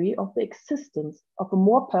theory of the existence of a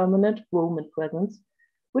more permanent Roman presence,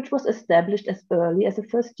 which was established as early as the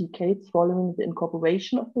first decades following the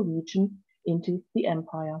incorporation of the region into the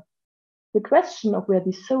empire. The question of where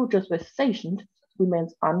these soldiers were stationed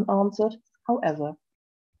remains unanswered, however.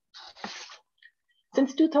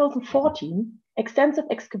 Since 2014, Extensive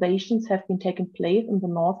excavations have been taking place in the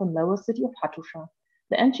northern lower city of Ḥattuša,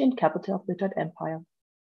 the ancient capital of the Hittite Empire.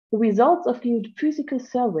 The results of geophysical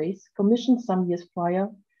surveys commissioned some years prior,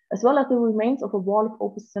 as well as the remains of a wall of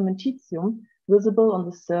opus cementitium visible on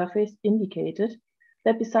the surface, indicated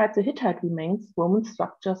that besides the Hittite remains, Roman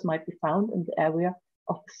structures might be found in the area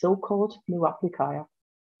of the so-called Miraplicaia.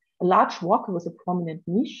 A large rock with a prominent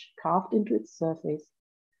niche carved into its surface,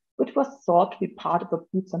 which was thought to be part of a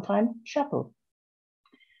Byzantine chapel.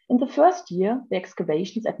 In the first year, the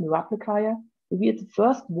excavations at Miraplicaia revealed the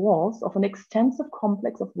first walls of an extensive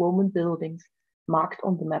complex of Roman buildings, marked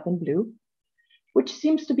on the map in blue, which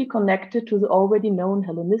seems to be connected to the already known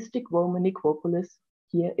Hellenistic Roman necropolis,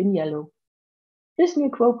 here in yellow. This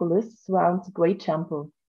necropolis surrounds a great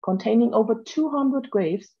temple, containing over 200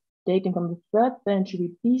 graves dating from the 3rd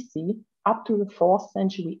century BC up to the 4th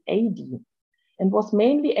century AD, and was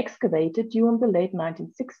mainly excavated during the late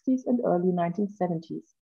 1960s and early 1970s.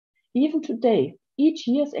 Even today, each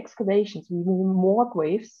year's excavations reveal more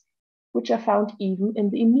graves, which are found even in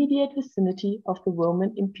the immediate vicinity of the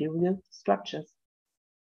Roman imperial structures.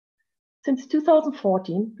 Since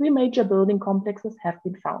 2014, 3 major building complexes have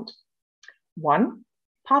been found. 1,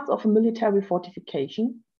 parts of a military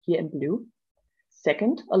fortification, here in blue.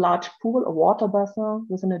 2nd, a large pool or water basin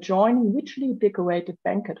with an adjoining richly decorated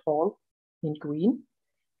banquet hall, in green.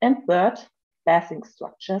 And 3rd, bathing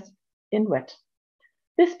structures, in red.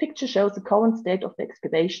 This picture shows the current state of the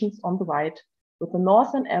excavations on the right, with the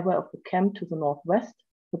northern area of the camp to the northwest,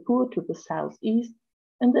 the pool to the southeast,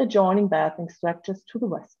 and the adjoining bathing structures to the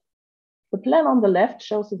west. The plan on the left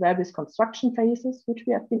shows the various construction phases which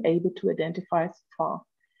we have been able to identify so far.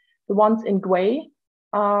 The ones in gray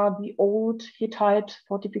are the old Hittite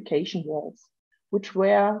fortification walls, which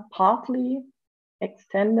were partly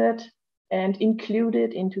extended and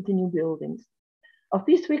included into the new buildings. Of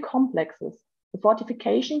these 3 complexes, the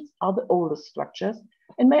fortifications are the oldest structures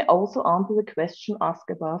and may also answer the question asked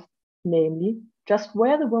above, namely, just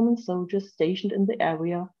where the Roman soldiers stationed in the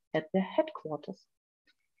area had their headquarters.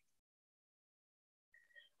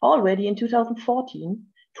 Already in 2014,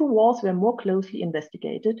 2 walls were more closely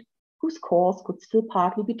investigated, whose cores could still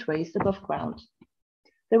partly be traced above ground.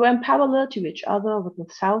 They were in parallel to each other with a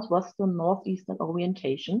southwestern-northeastern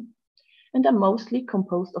orientation and are mostly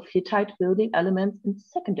composed of Hittite building elements in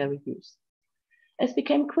secondary use. As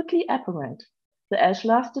became quickly apparent, the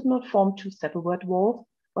ashlars did not form 2 separate walls,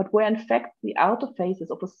 but were in fact the outer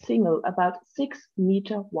faces of a single, about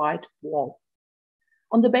 6-meter wide wall.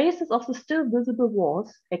 On the basis of the still visible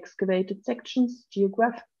walls, excavated sections,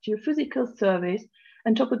 geophysical surveys,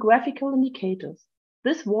 and topographical indicators,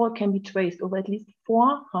 this wall can be traced over at least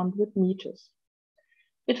 400 meters.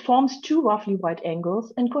 It forms 2 roughly right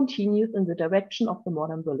angles and continues in the direction of the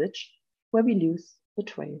modern village, where we lose the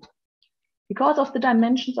trail. Because of the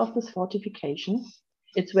dimensions of this fortification,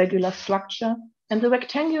 its regular structure, and the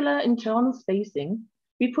rectangular internal spacing,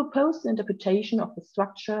 we propose the interpretation of the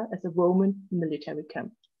structure as a Roman military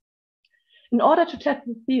camp. In order to test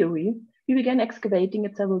the theory, we began excavating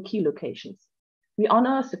at several key locations. We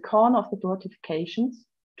unearthed the corner of the fortifications,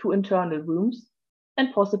 2 internal rooms,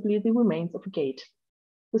 and possibly the remains of a gate.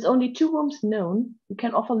 With only 2 rooms known, we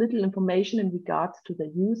can offer little information in regards to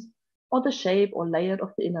their use or the shape or layout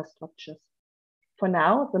of the inner structures. For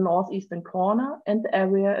now, the northeastern corner and the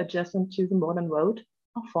area adjacent to the modern road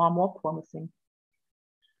are far more promising.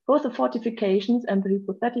 Both the fortifications and the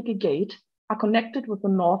hypothetical gate are connected with the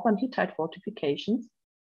northern Hittite fortifications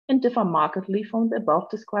and differ markedly from the above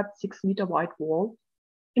described 6-meter wide wall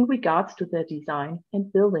in regards to their design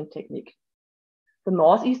and building technique. The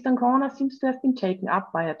northeastern corner seems to have been taken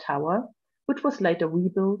up by a tower, which was later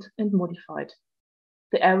rebuilt and modified.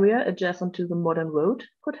 The area adjacent to the modern road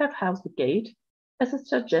could have housed a gate, as is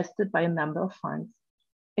suggested by a number of finds.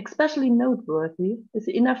 Especially noteworthy is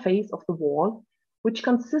the inner face of the wall, which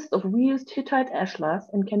consists of reused Hittite ashlars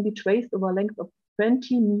and can be traced over a length of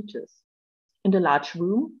 20 meters, in a large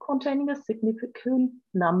room containing a significant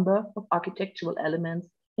number of architectural elements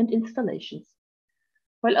and installations.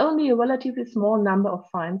 While only a relatively small number of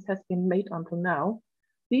finds has been made until now,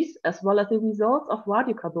 these, as well as the results of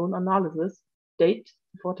radiocarbon analysis, date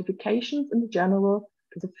the fortifications in general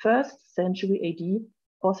to the 1st century AD,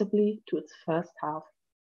 possibly to its first half.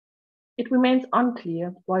 It remains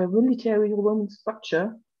unclear why a military Roman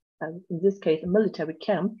structure, in this case a military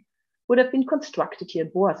camp, would have been constructed here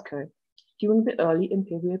in Boğazköy during the early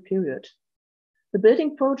imperial period. The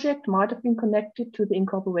building project might have been connected to the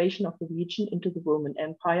incorporation of the region into the Roman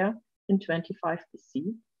Empire in 25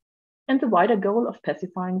 BC and the wider goal of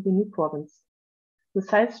pacifying the new province. The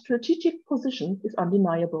site's strategic position is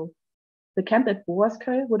undeniable. The camp at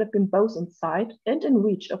Boğazköy would have been both in sight and in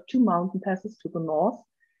reach of two mountain passes to the north,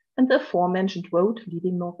 and the aforementioned road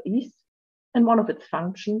leading northeast, and one of its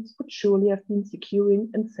functions would surely have been securing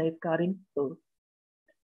and safeguarding both.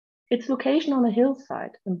 Its location on a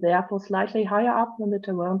hillside, and therefore slightly higher up than the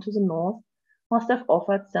terrain to the north, must have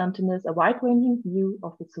offered sentinels a wide-ranging view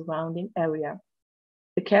of the surrounding area.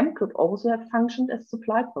 The camp could also have functioned as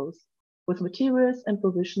supply post, with materials and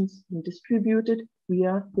provisions being distributed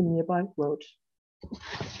via the nearby road.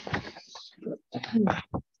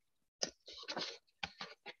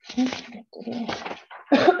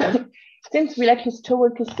 Since we lack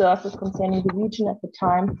historical sources concerning the region at the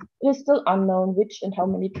time, it is still unknown which and how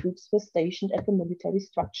many troops were stationed at the military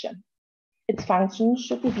structure. Its function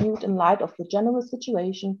should be viewed in light of the general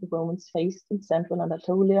situation the Romans faced in Central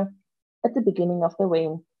Anatolia at the beginning of their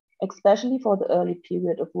reign, especially for the early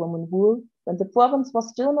period of Roman rule, when the province was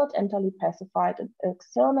still not entirely pacified and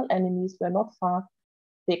external enemies were not far.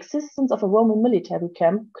 The existence of a Roman military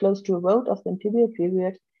camp close to a road of the imperial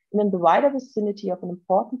period and in the wider vicinity of an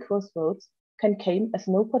important crossroads can come as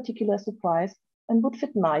no particular surprise and would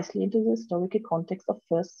fit nicely into the historical context of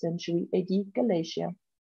 1st century AD Galatia.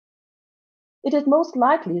 It is most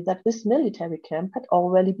likely that this military camp had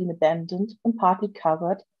already been abandoned and partly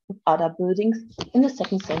covered with other buildings in the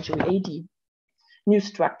 2nd century AD. New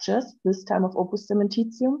structures, this time of opus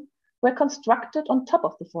cementitium, were constructed on top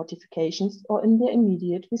of the fortifications or in their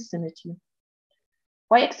immediate vicinity.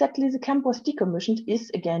 Why exactly the camp was decommissioned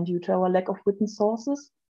is, again due to our lack of written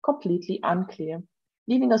sources, completely unclear,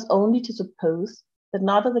 leaving us only to suppose that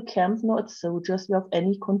neither the camp nor its soldiers were of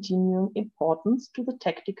any continuing importance to the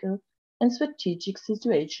tactical and strategic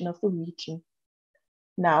situation of the region.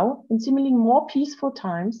 Now, in seemingly more peaceful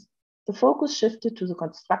times, the focus shifted to the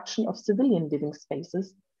construction of civilian living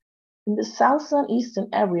spaces. In the southern eastern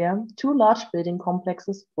area, two large building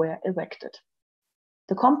complexes were erected.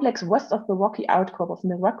 The complex west of the rocky outcrop of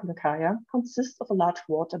Reconstructions consists of a large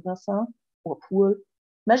water basin, or pool,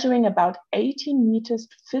 measuring about 18 meters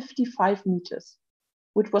to 55 meters,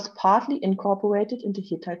 which was partly incorporated into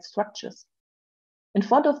Hittite structures. In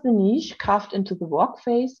front of the niche carved into the rock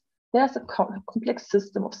face, there's a complex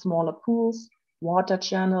system of smaller pools, water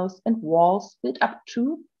channels, and walls built up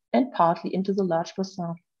to and partly into the large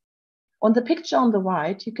basin. On the picture on the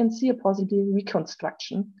right, you can see a possible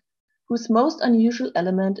reconstruction, whose most unusual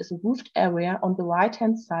element is a roofed area on the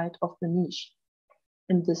right-hand side of the niche.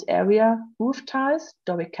 In this area, roof tiles,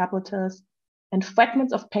 Doric capitals, and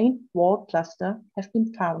fragments of painted wall plaster have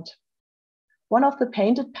been found. One of the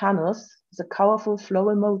painted panels with a colorful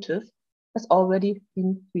floral motif has already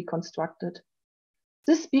been reconstructed.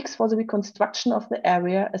 This speaks for the reconstruction of the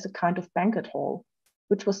area as a kind of banquet hall,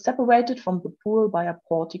 which was separated from the pool by a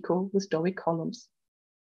portico with Doric columns.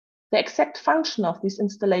 The exact function of these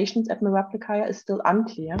installations at Reconstructions is still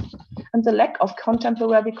unclear, and the lack of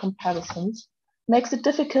contemporary comparisons makes it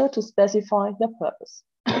difficult to specify their purpose.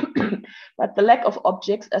 But the lack of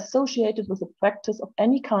objects associated with the practice of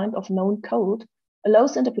any kind of known code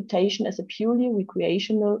allows interpretation as a purely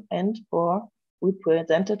recreational and/or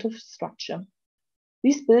representative structure.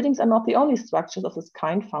 These buildings are not the only structures of this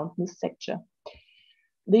kind found in this sector.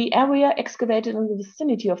 The area excavated in the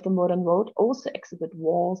vicinity of the modern road also exhibit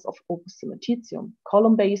walls of opus cementitium,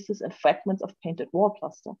 column bases, and fragments of painted wall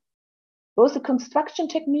plaster. Both the construction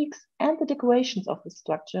techniques and the decorations of the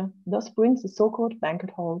structure thus brings the so-called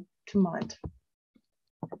banquet hall to mind.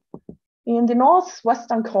 In the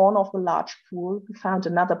northwestern corner of the large pool, we found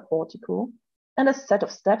another portico and a set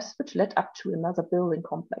of steps which led up to another building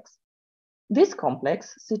complex. This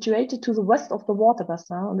complex, situated to the west of the water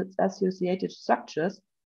basin and its associated structures,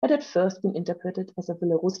 had at first been interpreted as a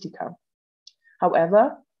villa rustica.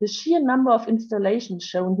 However, the sheer number of installations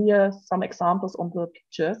shown here, some examples on the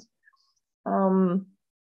pictures,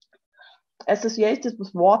 associated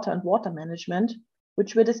with water and water management,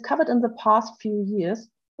 which were discovered in the past few years,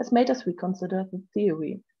 has made us reconsider the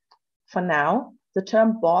theory. For now, the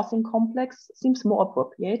term bathing complex seems more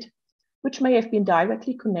appropriate, which may have been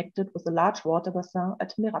directly connected with the large water basin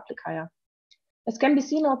at Reconstructions. As can be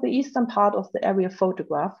seen on the eastern part of the area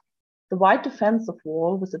photograph, the wide defensive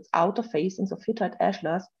wall with its outer facings of Hittite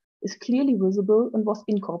ashlars is clearly visible and was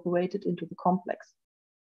incorporated into the complex.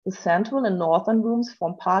 The central and northern rooms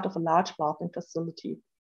form part of a large bathing facility.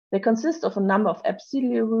 They consist of a number of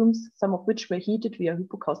auxiliary rooms, some of which were heated via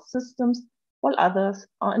epochs systems, while others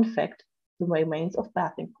are in fact the remains of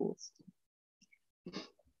bathing pools.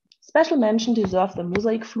 Special mention deserves the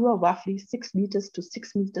mosaic floor, roughly 6 meters to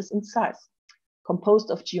 6 meters in size, composed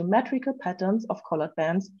of geometrical patterns of colored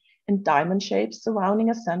bands and diamond shapes surrounding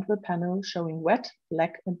a central panel showing red,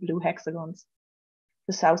 black, and blue hexagons.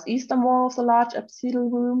 The southeastern wall of the large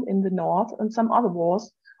apsidal room in the north and some other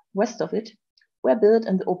walls west of it were built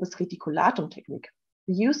in the opus reticulatum technique,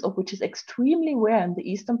 the use of which is extremely rare in the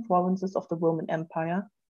eastern provinces of the Roman Empire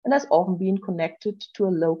and has often been connected to a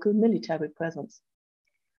local military presence.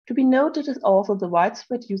 To be noted is also the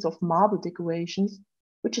widespread use of marble decorations,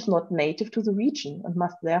 which is not native to the region and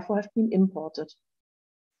must therefore have been imported.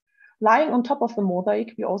 Lying on top of the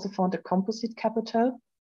mosaic, we also found a composite capital,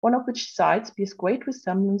 one of which sides bears great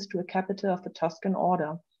resemblance to a capital of the Tuscan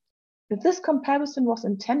order. If this comparison was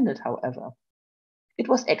intended, however, it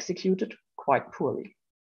was executed quite poorly.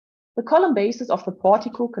 The column bases of the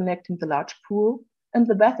portico connecting the large pool and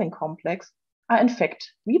the bathing complex are in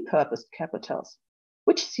fact repurposed capitals,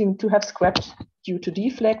 which seem to have scrapped due to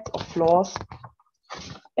deflects of floors,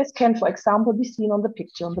 as can, for example, be seen on the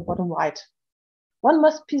picture on the bottom right. One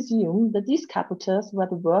must presume that these capitals were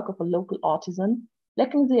the work of a local artisan,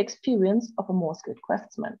 lacking the experience of a more skilled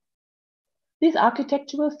craftsman. These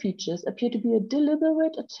architectural features appear to be a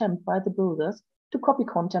deliberate attempt by the builders to copy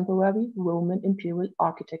contemporary Roman imperial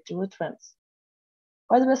architectural trends.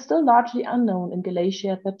 While they were still largely unknown in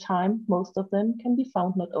Galatia at that time, most of them can be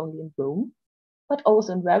found not only in Rome, but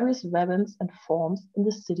also in various variants and forms in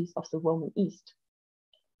the cities of the Roman East.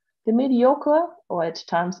 The mediocre, or at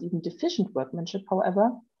times even deficient workmanship,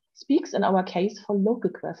 however, speaks in our case for local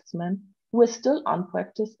craftsmen who are still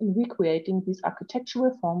unpracticed in recreating these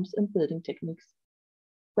architectural forms and building techniques.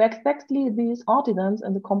 Where exactly these artisans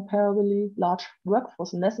and the comparably large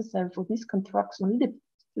workforce necessary for these constructions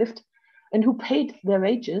lived and who paid their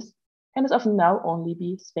wages can as often now only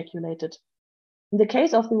be speculated. In the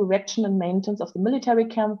case of the erection and maintenance of the military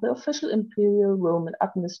camp, the official imperial Roman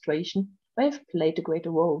administration may have played a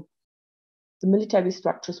greater role. The military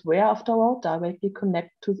structures were, after all, directly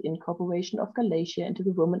connected to the incorporation of Galatia into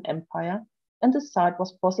the Roman Empire, and the site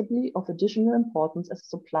was possibly of additional importance as a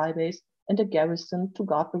supply base and a garrison to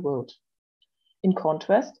guard the road. In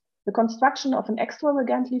contrast, the construction of an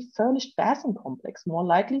extravagantly furnished bathing complex more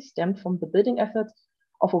likely stemmed from the building efforts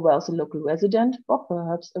of a wealthy local resident or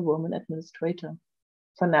perhaps a Roman administrator.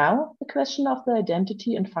 For now, the question of the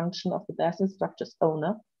identity and function of the bathing structure's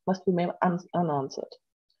owner must remain unanswered.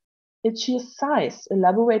 Its sheer size,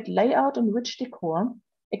 elaborate layout, and rich decor,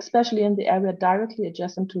 especially in the area directly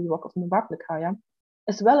adjacent to the Rock of Miraglicaia,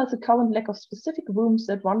 as well as the current lack of specific rooms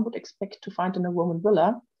that one would expect to find in a Roman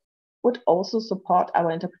villa, would also support our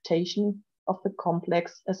interpretation of the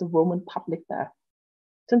complex as a Roman public bath.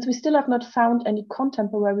 Since we still have not found any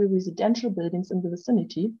contemporary residential buildings in the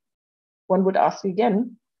vicinity, one would ask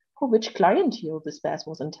again for which clientele this bath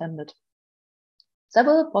was intended.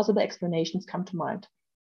 Several possible explanations come to mind.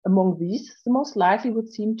 Among these, the most likely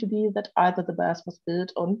would seem to be that either the bath was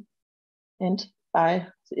built on and by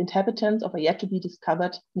the inhabitants of a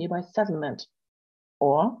yet-to-be-discovered nearby settlement,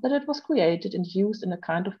 or that it was created and used in a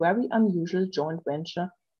kind of very unusual joint venture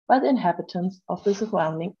by the inhabitants of the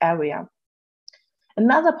surrounding area.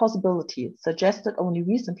 Another possibility, suggested only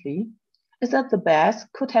recently, is that the baths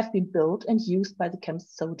could have been built and used by the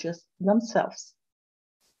camp's soldiers themselves.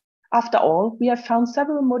 After all, we have found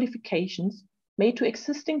several modifications made to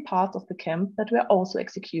existing parts of the camp that were also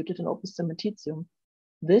executed in opus cementitium.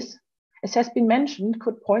 This, as has been mentioned,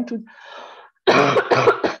 could point to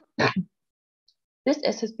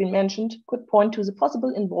the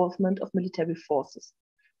possible involvement of military forces,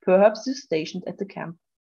 perhaps those stationed at the camp.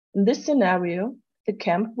 In this scenario, the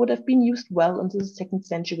camp would have been used well into the 2nd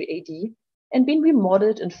century AD and been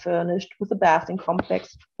remodeled and furnished with a bathing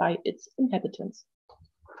complex by its inhabitants.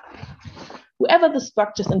 Whoever the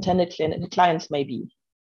structure's intended clients may be,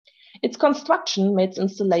 its construction made its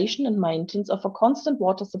installation and maintenance of a constant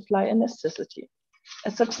water supply a necessity.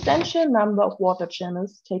 A substantial number of water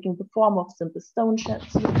channels, taking the form of simple stone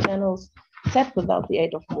channels set without the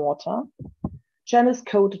aid of mortar, channels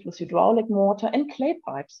coated with hydraulic mortar, and clay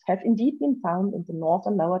pipes, have indeed been found in the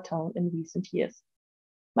northern Lower Town in recent years.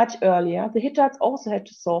 Much earlier, the Hittites also had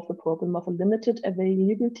to solve the problem of a limited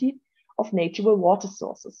availability of natural water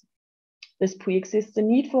sources. This pre-existing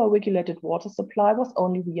need for a regulated water supply was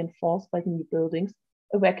only reinforced by the new buildings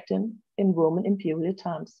erected in Roman imperial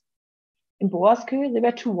times. In Boğazköy, there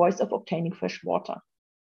were two ways of obtaining fresh water.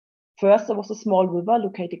 First, there was a small river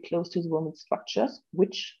located close to the Roman structures,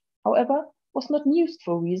 which, however, was not used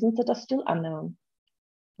for reasons that are still unknown.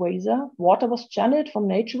 Rather, water was channeled from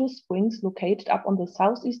natural springs located up on the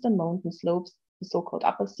southeastern mountain slopes, the so-called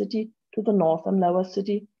Upper City, to the northern Lower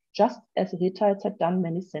City, just as the Hittites had done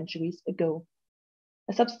many centuries ago.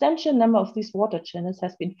 A substantial number of these water channels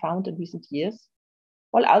has been found in recent years,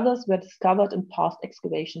 while others were discovered in past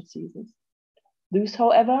excavation seasons. These,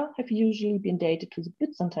 however, have usually been dated to the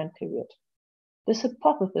Byzantine period. This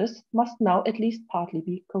hypothesis must now at least partly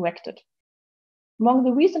be corrected. Among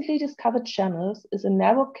the recently discovered channels is a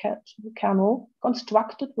narrow canal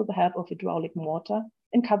constructed with the help of hydraulic mortar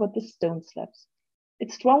and covered with stone slabs.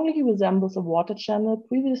 It strongly resembles a water channel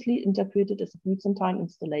previously interpreted as a Byzantine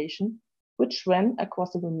installation, which ran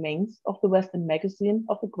across the remains of the western magazine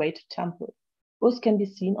of the Great Temple. Both can be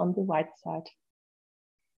seen on the right side.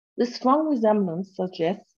 This strong resemblance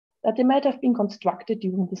suggests that they might have been constructed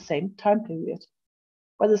during the same time period.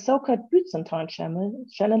 While the so-called Byzantine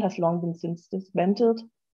channel has long been since dismantled,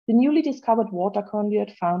 the newly discovered water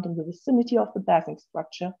conduit found in the vicinity of the bathing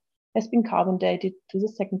structure has been carbon dated to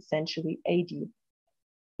the 2nd century AD.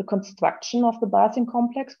 The construction of the bathing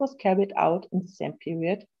complex was carried out in the same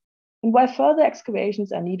period, and while further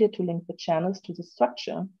excavations are needed to link the channels to the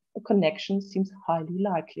structure, a connection seems highly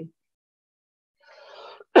likely.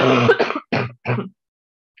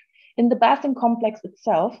 In the bathing complex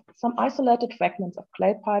itself, some isolated fragments of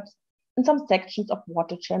clay pipes and some sections of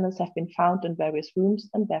water channels have been found in various rooms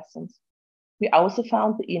and basins. We also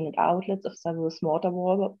found the in and outlets of several smaller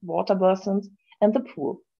water basins and the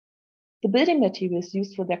pool. The building materials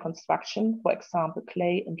used for their construction, for example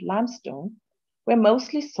clay and limestone, were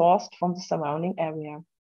mostly sourced from the surrounding area.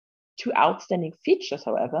 Two outstanding features,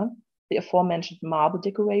 however, the aforementioned marble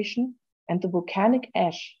decoration and the volcanic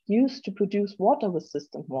ash used to produce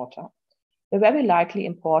water-resistant water, were very likely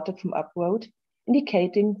imported from abroad,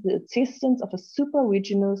 indicating the existence of a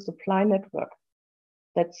super-regional supply network.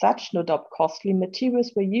 That such, no doubt costly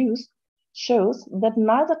materials were used shows that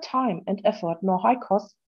neither time and effort nor high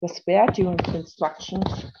costs were spared during the construction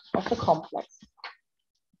of the complex.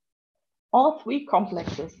 All three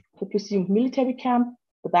complexes, the presumed military camp,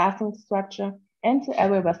 the bathing structure, and the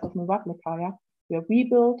area west of Nowatnekaya, were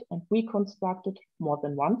rebuilt and reconstructed more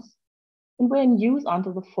than once and were in use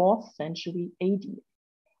until the 4th century AD.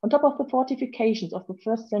 On top of the fortifications of the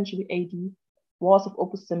 1st century AD, walls of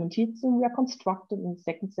Opus Cementitium were constructed in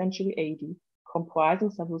the 2nd century AD, comprising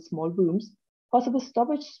several small rooms, possible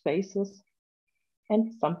storage spaces,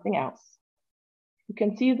 and something else. You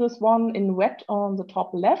can see this one in red on the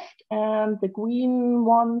top left, and the green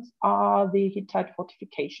ones are the Hittite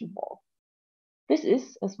fortification wall. This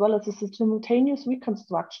is, as well as the simultaneous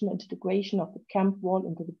reconstruction and integration of the camp wall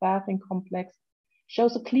into the bathing complex,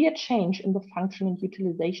 shows a clear change in the function and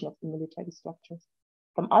utilization of the military structures.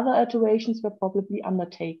 Some other alterations were probably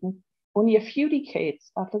undertaken only a few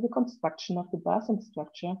decades after the construction of the bathing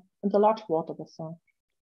structure and the large water basin.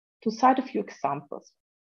 To cite a few examples,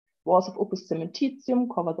 walls of Opus Cementitium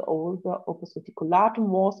cover the older Opus Reticulatum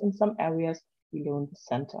walls in some areas below in the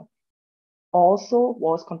center. Also,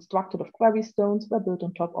 walls constructed of quarry stones were built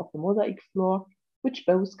on top of the mosaic floor, which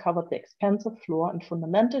both covered the expansive floor and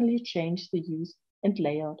fundamentally changed the use and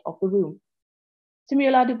layout of the room.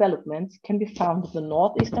 Similar developments can be found in the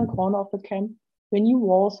northeastern corner of the camp, where new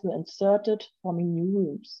walls were inserted, forming new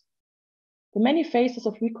rooms. The many phases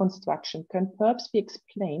of reconstruction can perhaps be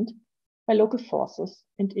explained by local forces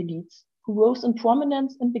and elites who rose in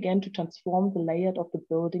prominence and began to transform the layout of the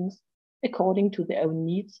buildings according to their own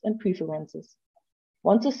needs and preferences.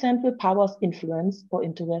 Once the central power's influence or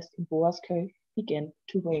interest in Boğazköy began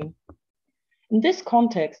to wane. In this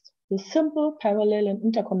context, the simple, parallel, and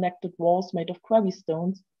interconnected walls made of quarry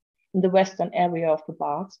stones in the western area of the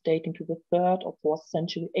baths, dating to the 3rd or 4th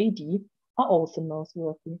century AD, are also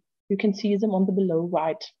noteworthy. You can see them on the below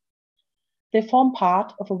right. They form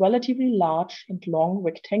part of a relatively large and long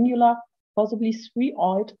rectangular, possibly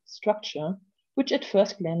three-oiled structure, which at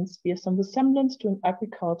first glance bears some resemblance to an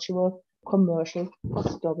agricultural, commercial, or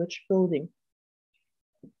storage building.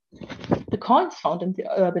 The coins found in the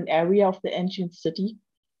urban area of the ancient city,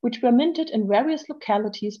 which were minted in various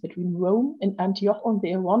localities between Rome and Antioch on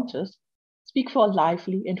the Orontes, speak for a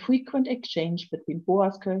lively and frequent exchange between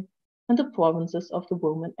Boğazköy and the provinces of the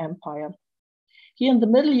Roman Empire. Here in the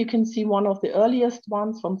middle, you can see one of the earliest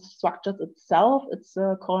ones from the structures itself. It's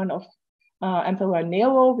a coin of Emperor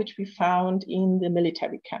Nero, which we found in the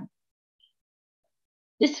military camp.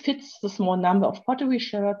 This fits the small number of pottery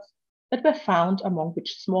sherds that were found, among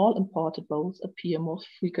which small imported bowls appear most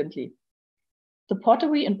frequently. The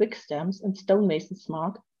pottery and brick stamps and stonemason's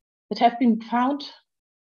mark that have been found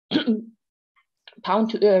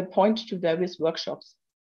point to various workshops.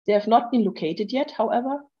 They have not been located yet,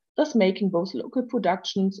 however, thus making both local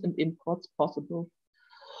productions and imports possible.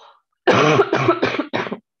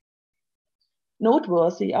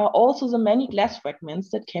 Noteworthy are also the many glass fragments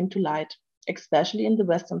that came to light, especially in the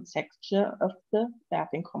western section of the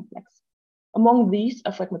bathing complex. Among these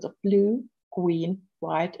are fragments of blue, green,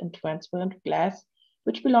 white, and transparent glass,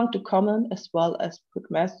 which belong to common as well as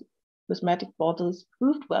prismatic bottles,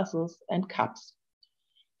 roofed vessels, and cups.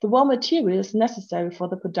 The raw materials necessary for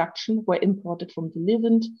the production were imported from the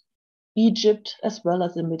Levant, Egypt, as well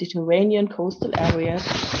as the Mediterranean coastal areas,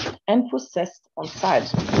 and processed on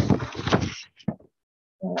site.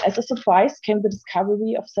 As a surprise came the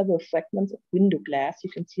discovery of several fragments of window glass. You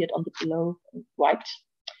can see it on the below right.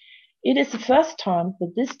 It is the first time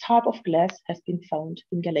that this type of glass has been found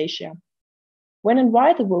in Galatia. When and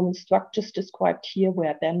why the Roman structures described here were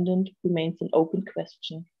abandoned remains an open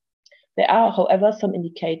question. There are, however, some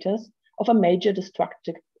indicators of a major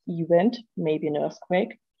destructive event, maybe an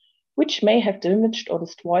earthquake, which may have damaged or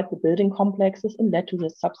destroyed the building complexes and led to their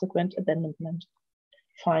subsequent abandonment.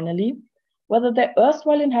 Finally, whether the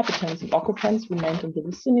erstwhile inhabitants and occupants remained in the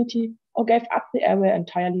vicinity or gave up the area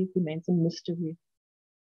entirely remains a mystery.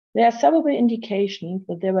 There are several indications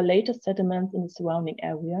that there were later settlements in the surrounding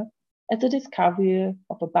area, as the discovery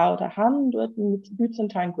of about 100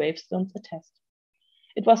 Byzantine gravestones attest.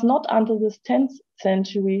 It was not until the 10th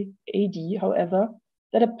century AD, however,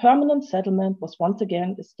 that a permanent settlement was once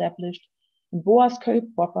again established in Boğazköy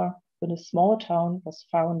proper, when a small town was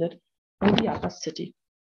founded in the upper city.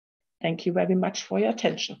 Thank you very much for your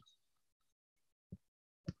attention.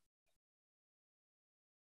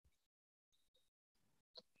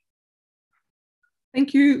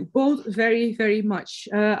 Thank you both very, very much.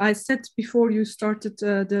 I said before you started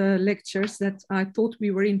the lectures that I thought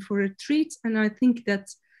we were in for a treat, and I think that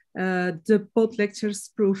both lectures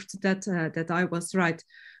proved that I was right.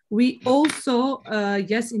 We also,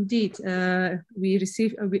 yes, indeed, we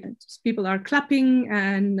received, people are clapping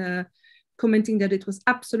and commenting that it was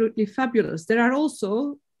absolutely fabulous. There are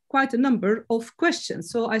also quite a number of questions.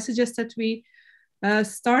 So I suggest that we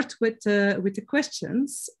start with the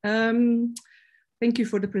questions. Thank you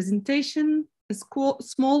for the presentation. A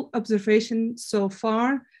small observation so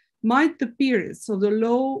far. Might the periods of the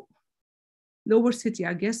lower city,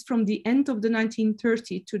 I guess, from the end of the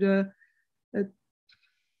 1930 to the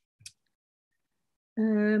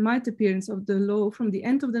might appearance of the from the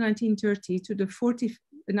end of the 1930 to the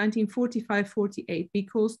 1945-48 be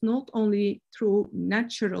caused not only through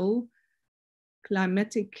natural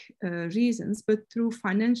climatic reasons, but through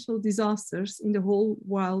financial disasters in the whole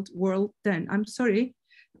world then. I'm sorry,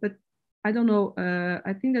 but I don't know.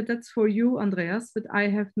 I think that that's for you, Andreas, but I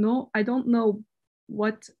don't know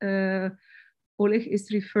what Oleg is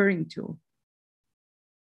referring to.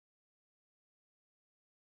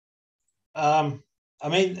 I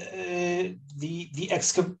mean,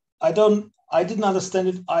 I didn't understand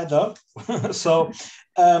it either. So,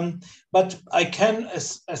 but I can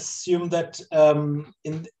assume that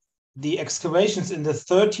in the excavations in the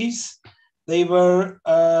 30s, they were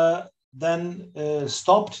then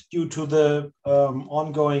stopped due to the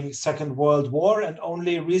ongoing Second World War and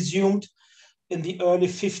only resumed in the early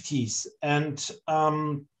 50s. And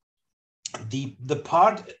the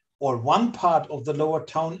part or one part of the Lower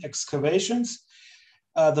Town excavations,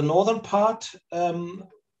 the northern part,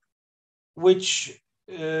 which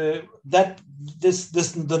the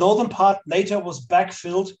northern part later was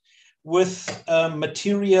backfilled with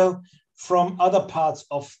material from other parts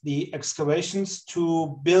of the excavations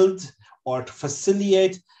to build or to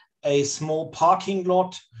facilitate a small parking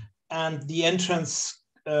lot and the entrance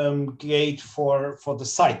gate for the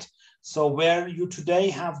site. So where you today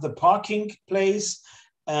have the parking place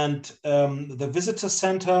and the visitor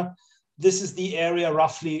center, this is the area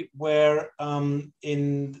roughly where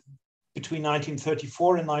between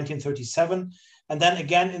 1934 and 1937, and then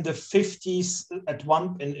again in the 50s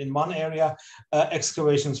in one area,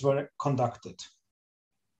 excavations were conducted.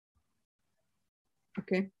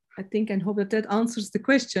 Okay, I think and hope that answers the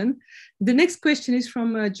question. The next question is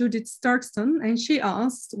from Judith Starkston, and she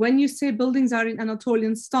asked, when you say buildings are in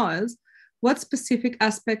Anatolian styles, what specific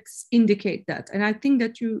aspects indicate that? And I think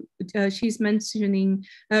that she's mentioning,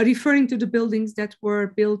 referring to the buildings that were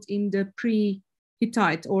built in the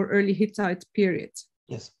pre-Hittite or early Hittite period.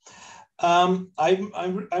 Yes, I'm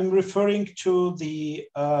referring to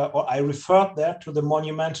or I referred there to the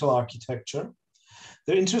monumental architecture.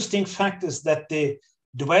 The interesting fact is that the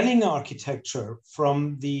dwelling architecture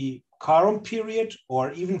from the Karum period,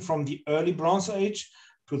 or even from the early Bronze Age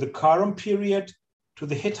to the Karum period, to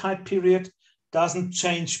the Hittite period, doesn't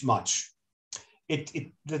change much.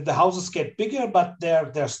 The houses get bigger, but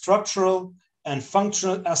their structural and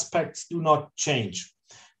functional aspects do not change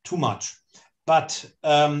too much. But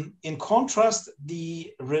in contrast,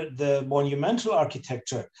 the monumental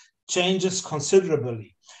architecture changes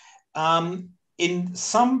considerably. In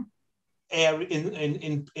some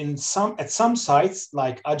at some sites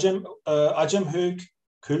like Acemhög,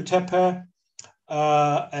 Kültepe,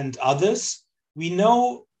 and others, we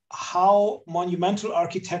know how monumental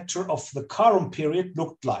architecture of the Karum period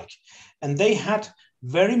looked like. And they had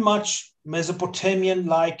very much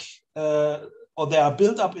Mesopotamian-like, or they are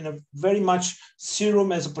built up in a very much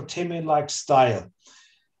Syro-Mesopotamian-like style.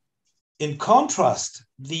 In contrast,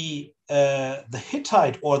 the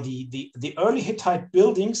Hittite or the early Hittite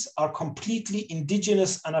buildings are completely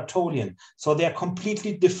indigenous Anatolian. So they are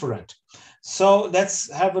completely different. So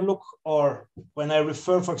let's have a look, or when I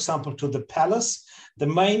refer, for example, to the palace, the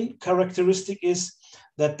main characteristic is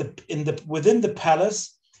that within the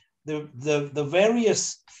palace, the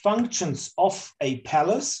various functions of a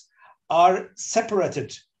palace are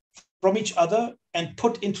separated from each other and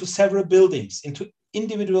put into several buildings, into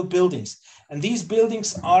individual buildings. And these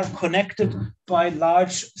buildings are connected by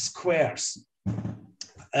large squares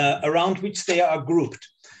around which they are grouped.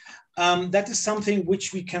 That is something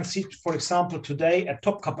which we can see, for example, today at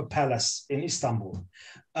Topkapı Palace in Istanbul,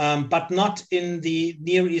 but not in the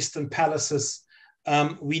Near Eastern palaces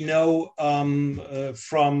we know from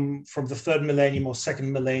the 3rd millennium or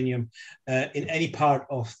 2nd millennium in any part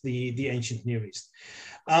of the ancient Near East.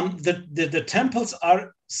 The temples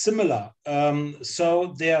are similar.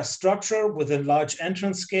 So their structure with a large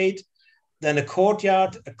entrance gate, then a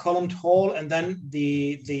courtyard, a columned hall, and then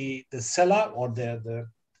the cellar or the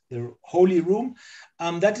holy room.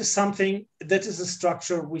 That is a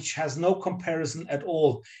structure which has no comparison at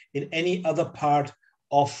all in any other part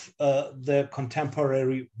of the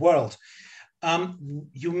contemporary world.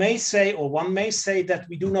 You may say, or one may say, that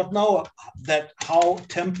we do not know that how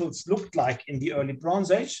temples looked like in the early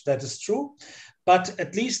Bronze Age. That is true, but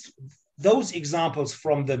at least those examples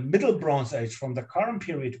from the Middle Bronze Age, from the current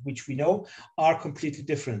period, which we know, are completely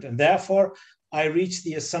different. And therefore, I reach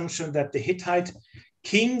the assumption that the Hittite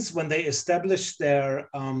kings, when they established their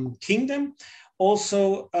kingdom,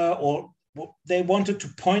 also, or they wanted to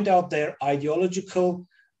point out their ideological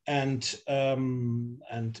and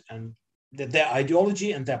their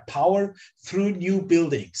ideology and their power through new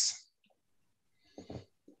buildings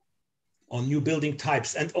or new building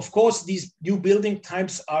types. And of course, these new building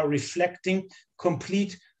types are reflecting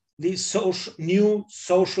completely new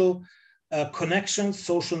social connections,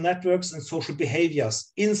 social networks, and social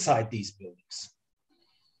behaviors inside these buildings.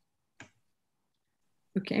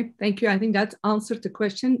 Okay, thank you. I think that answered the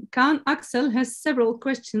question. Kaan Axel has several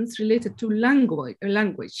questions related to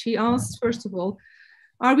language. He asks, first of all,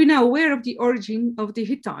 are we now aware of the origin of the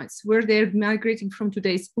Hittites? Were they migrating from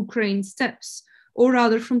today's Ukraine steppes, or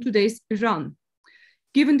rather from today's Iran?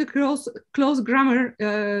 Given the close grammar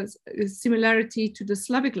similarity to the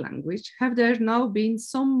Slavic language, has there now been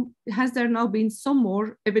some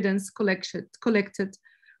more evidence collected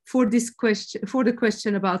for the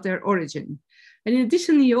question about their origin? And in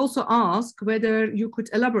addition, he also asked whether you could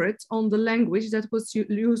elaborate on the language that was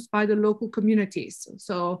used by the local communities.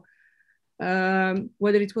 So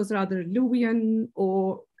whether it was rather Luwian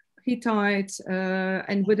or Hittite,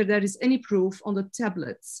 and whether there is any proof on the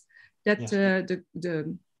tablets that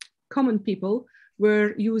the common people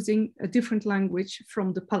were using a different language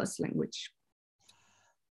from the palace language.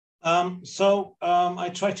 I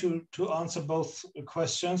try to answer both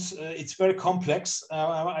questions. It's very complex.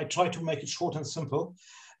 I try to make it short and simple.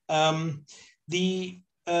 The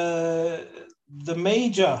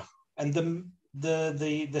major and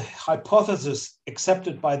the hypothesis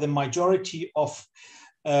accepted by the majority of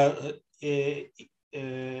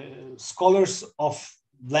scholars of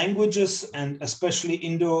languages, and especially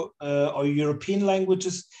Indo or European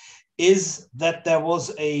languages, is that there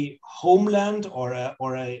was a homeland or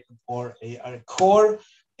a core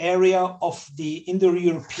area of the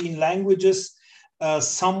Indo-European languages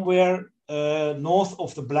somewhere north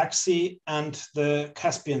of the Black Sea and the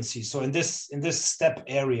Caspian Sea. So in this steppe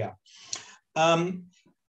area,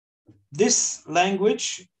 this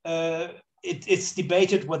language, it's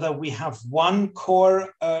debated whether we have one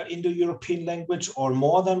core Indo-European language or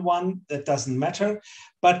more than one. That doesn't matter.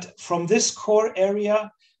 But from this core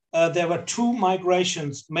area, there were two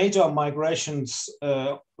migrations, major migrations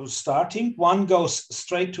starting. One goes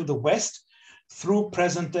straight to the west through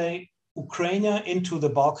present-day Ukraine into the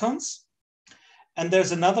Balkans. And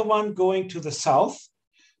there's another one going to the south,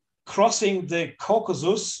 crossing the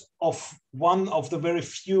Caucasus of one of the very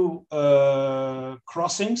few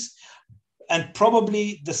crossings, and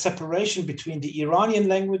probably the separation between the Iranian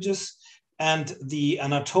languages and the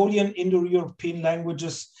Anatolian Indo-European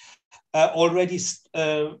languages already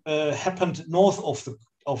happened north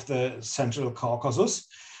of the Central Caucasus.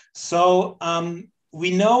 So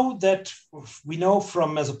we know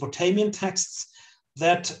from Mesopotamian texts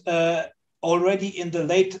that already in the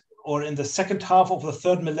late or in the second half of the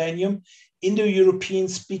 3rd millennium, Indo-European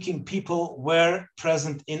speaking people were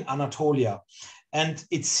present in Anatolia. And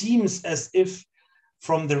it seems as if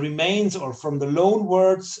from the remains or from the loan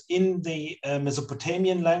words in the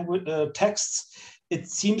Mesopotamian language texts, it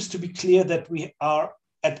seems to be clear that we are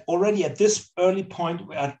already at this early point,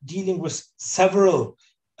 we are dealing with several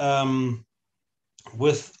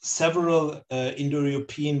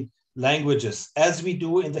Indo-European languages, as we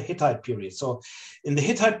do in the Hittite period. So in the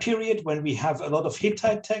Hittite period, when we have a lot of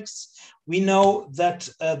Hittite texts, we know that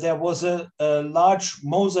there was a large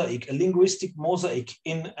mosaic, a linguistic mosaic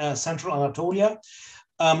in Central Anatolia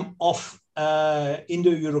of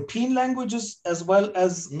Indo-European languages as well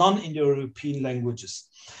as non-Indo-European languages.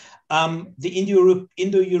 The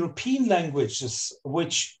Indo-European languages,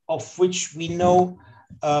 of which we know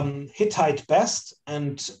Hittite best,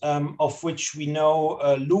 and of which we know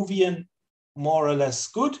Luwian more or less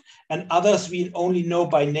good, and others we only know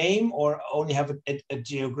by name or only have a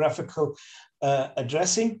geographical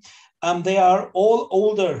addressing. They are all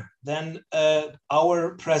older than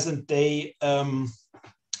our present day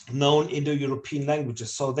known Indo-European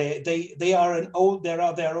languages. So they are an old. They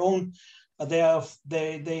are their own. They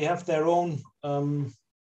have their own.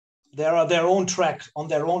 They are their own track on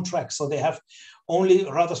their own track. So they have only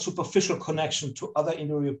rather superficial connection to other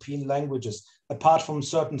Indo-European languages, apart from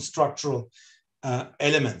certain structural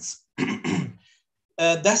elements.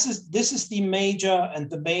 This is the major and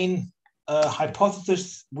the main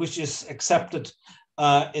hypothesis which is accepted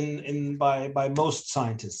by most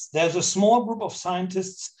scientists. There's a small group of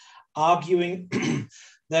scientists arguing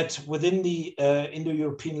that within the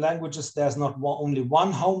Indo-European languages, there's not only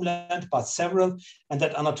one homeland, but several, and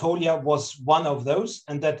that Anatolia was one of those,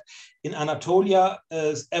 and that in Anatolia,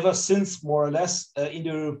 ever since more or less,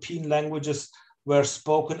 Indo-European languages were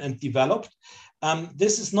spoken and developed.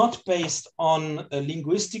 This is not based on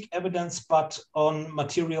linguistic evidence, but on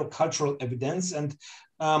material cultural evidence. And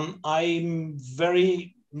I'm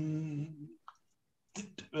very,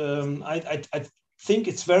 I think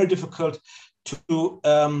it's very difficult to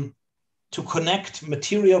connect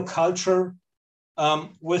material culture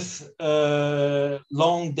with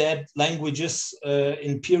long dead languages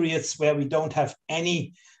in periods where we don't have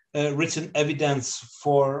any written evidence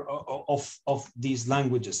of these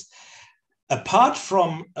languages. Apart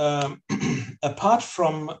from the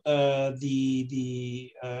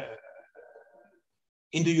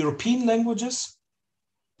Indo-European languages,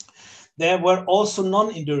 there were also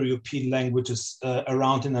non-Indo-European languages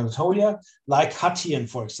around in Anatolia, like Hattian,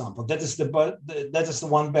 for example. That is the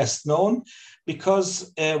one best known,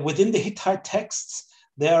 because within the Hittite texts,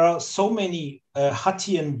 there are so many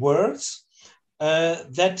Hattian words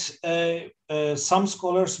that some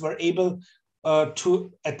scholars were able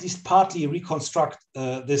to at least partly reconstruct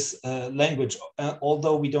this language,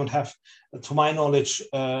 although we don't have, to my knowledge,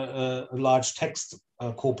 a large text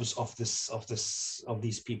corpus of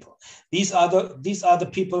these people. These are the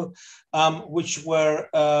people which were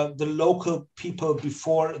the local people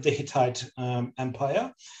before the Hittite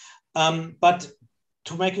Empire. But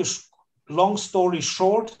to make a long story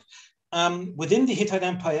short, within the Hittite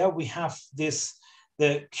Empire, we have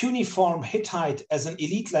the cuneiform Hittite as an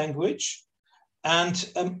elite language, and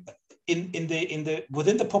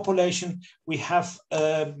within the population, we have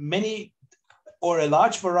many or a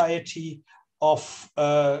large variety of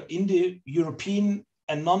Indo-European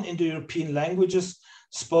and non-Indo-European languages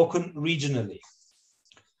spoken regionally.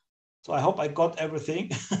 So I hope I got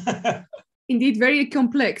everything. Indeed, very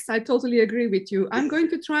complex. I totally agree with you. I'm going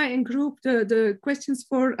to try and group the questions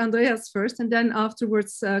for Andreas first, and then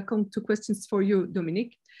afterwards come to questions for you,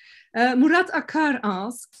 Dominique. Murat Akar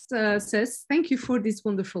says, thank you for this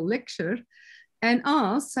wonderful lecture, and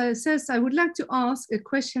says, I would like to ask a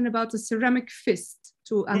question about a ceramic fist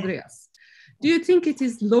to Andreas. Do you think it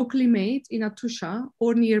is locally made in Ḥattuša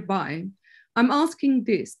or nearby? I'm asking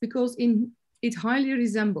this because it highly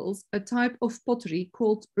resembles a type of pottery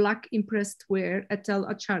called black impressed ware at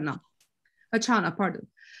Ḥattuša.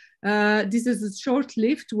 This is a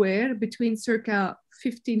short-lived ware between circa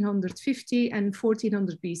 1550 and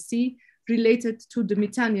 1400 BC, related to the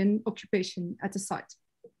Mitannian occupation at the site.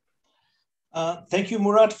 Thank you,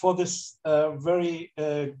 Murat, for this very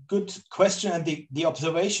good question and the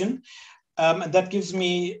observation. And that gives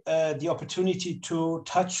me the opportunity to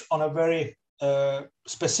touch on a very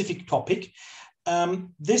specific topic.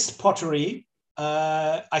 This pottery,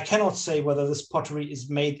 I cannot say whether this pottery is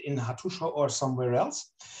made in Ḥattuša or somewhere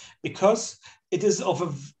else, because it is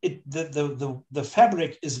the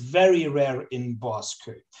fabric is very rare in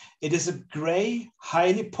Boğazköy. It is a gray,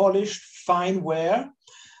 highly polished, fine ware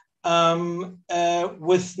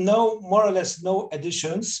with more or less no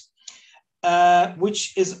additions.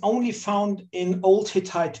 which is only found in Old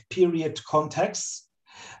Hittite period contexts.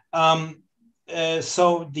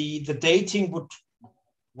 So the dating would,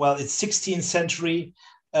 well, it's 16th century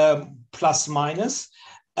plus minus.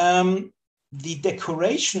 The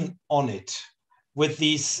decoration on it with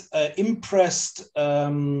these impressed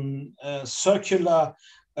circular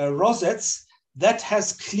rosettes, that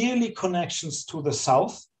has clearly connections to the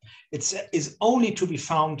south. It is only to be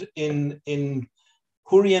found in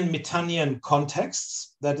Hurrian Mitannian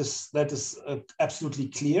contexts. That is absolutely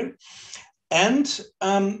clear. And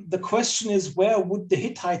the question is, where would the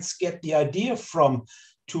Hittites get the idea from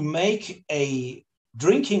to make a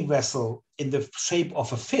drinking vessel in the shape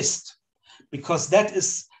of a fist? Because that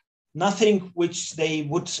is nothing which they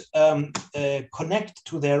would connect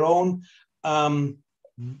to their own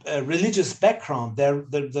religious background.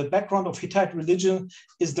 The background of Hittite religion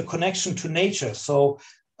is the connection to nature. So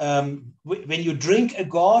when you drink a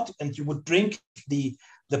god, and you would drink the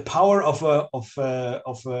power of a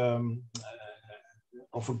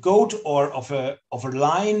goat, or of a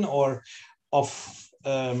lion, or of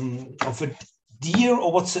a deer,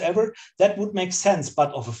 or whatsoever, that would make sense.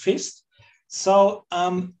 But of a fist, so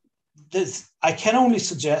I can only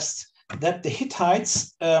suggest that the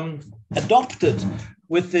Hittites adopted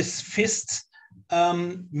with this fist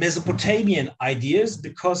Mesopotamian ideas,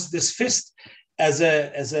 because this fist as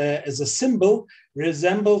a symbol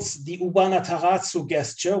resembles the Ubanataratsu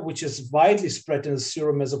gesture, which is widely spread in the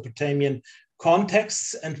Syro-Mesopotamian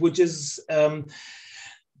contexts, and which is a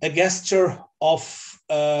gesture of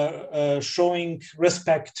showing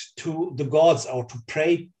respect to the gods, or to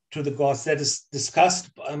pray to the gods. That is discussed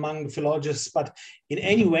among the philologists, but in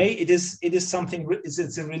any way, it is something.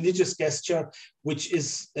 It's a religious gesture which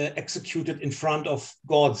is executed in front of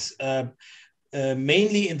gods,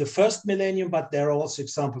 mainly in the first millennium, but there are also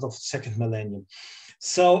examples of the second millennium.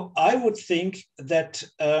 So I would think that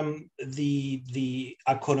the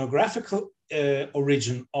iconographical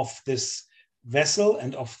origin of this vessel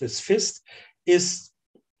and of this fist is,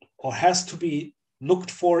 or has to be,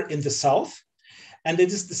 looked for in the south. And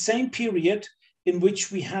it is the same period in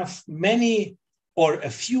which we have many, or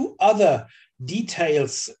a few other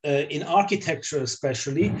details in architecture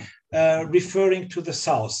especially, referring to the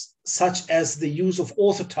south, such as the use of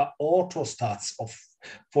orthostats,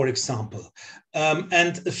 for example,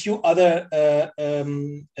 and a few other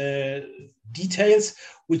details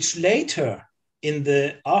which later,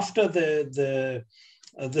 after the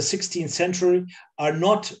 16th century, are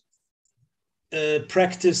not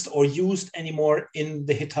practiced or used anymore in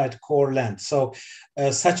the Hittite core land. So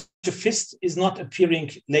such a fist is not appearing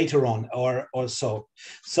later on, or so.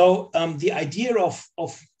 So the idea of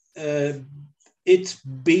it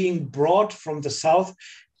being brought from the south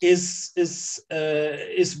is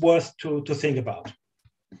worth to think about.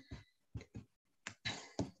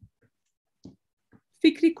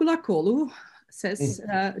 Fikri Kulakoğlu says,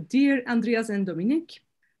 Dear Andreas and Dominique,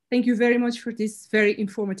 thank you very much for this very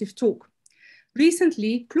informative talk.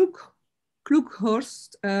 Recently,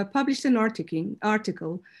 Klughorst published an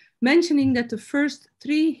article mentioning that the first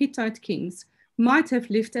 3 Hittite kings might have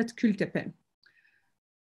lived at Kültepe.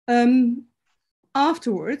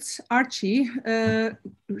 Afterwards, Archie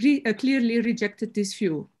clearly rejected this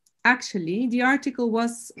view. Actually, the article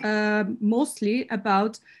was mostly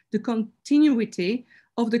about the continuity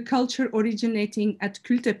of the culture originating at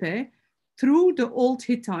Kültepe through the Old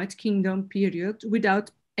Hittite Kingdom period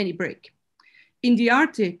without any break. In the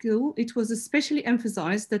article, it was especially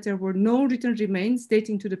emphasized that there were no written remains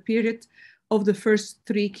dating to the period of the first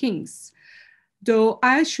 3 kings, though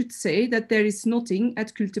I should say that there is nothing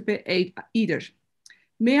at Kültepe either.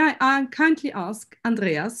 May I kindly ask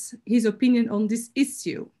Andreas his opinion on this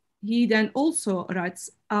issue? He then also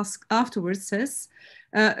afterwards says,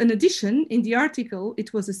 in addition, in the article,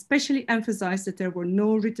 it was especially emphasized that there were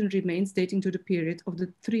no written remains dating to the period of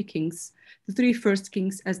the 3 kings, the 3 first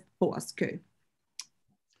kings at Boğazköy.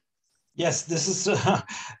 Yes, this is a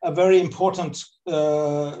very important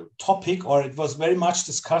topic, or it was very much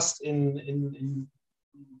discussed in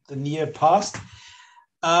the near past.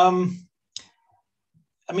 I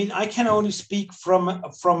mean, I can only speak from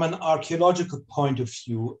an archaeological point of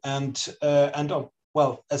view, and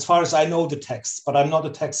well, as far as I know the texts, but I'm not a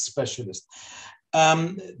text specialist.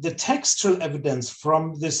 The textual evidence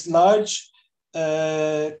from this large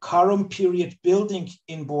karum period building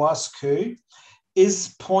in Boğazköy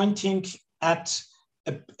is pointing at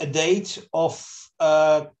a date of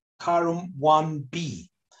karum 1B.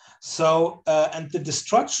 So, and the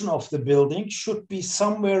destruction of the building should be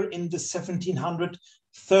somewhere in the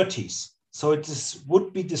 1730s. So it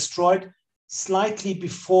would be destroyed slightly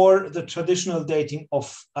before the traditional dating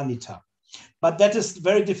of Anita. But that is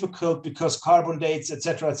very difficult because carbon dates,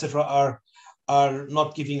 etc., are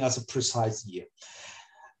not giving us a precise year.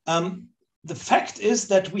 The fact is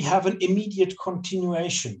that we have an immediate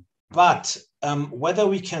continuation, but whether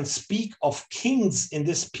we can speak of kings in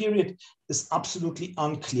this period is absolutely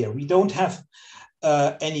unclear. We don't have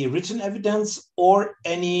any written evidence or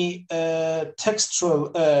any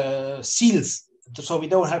textual seals. So we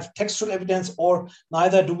don't have textual evidence, or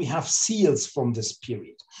neither do we have seals from this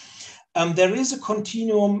period. There is a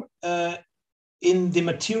continuum in the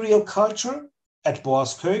material culture at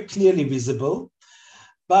Boğazköy, clearly visible.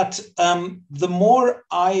 But the more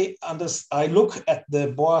I look at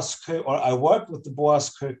the Boğazköy, or I work with the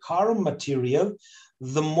Boğazköy karum material,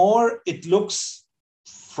 the more it looks,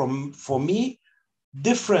 for me,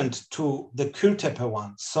 different to the Kültepe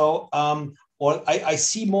one. So, or I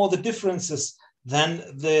see more the differences than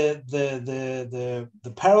the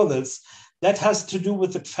parallels. That has to do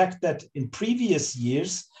with the fact that in previous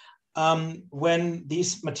years, when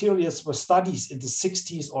these materials were studied in the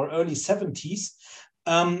 60s or early 70s,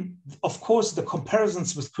 of course, the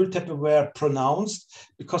comparisons with Kültepe were pronounced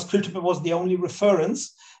because Kültepe was the only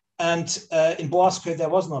reference. And in Boğazköy, there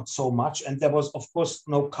was not so much. And there was, of course,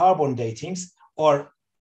 no carbon datings, or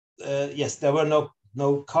yes, there were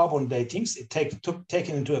no carbon datings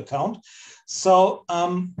taken into account. So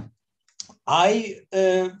I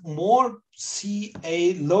more see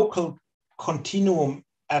a local continuum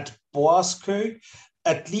at Boğazköy,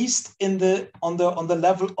 at least on the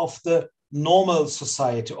level of the normal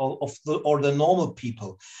society or the normal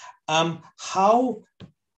people. How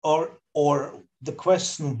or the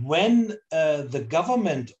question when the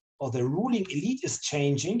government or the ruling elite is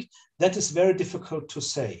changing, that is very difficult to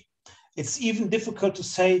say. It's even difficult to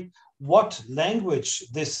say what language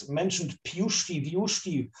this mentioned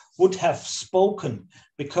Viushti would have spoken,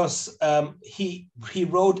 because he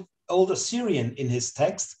wrote Old Assyrian in his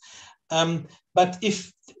text. But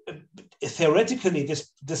if theoretically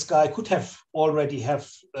this guy could have already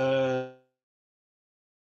have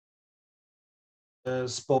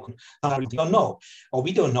spoken, we don't know, or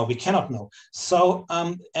we don't know, we cannot know. So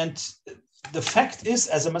and the fact is,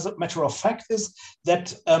 as a matter of fact, is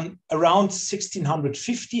that around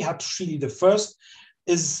 1650, Ḥattuša I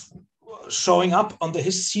is showing up on the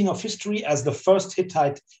scene of history as the first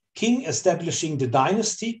Hittite king, establishing the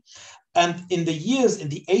dynasty. And in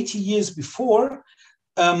the 80 years before,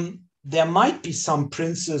 there might be some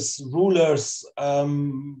princes, rulers, or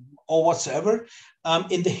whatsoever.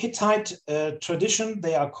 In the Hittite tradition,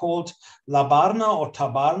 they are called Labarna or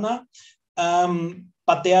Tabarna,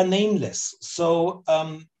 but they are nameless. So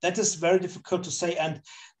that is very difficult to say. And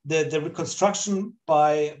the reconstruction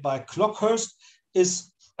by Clockhurst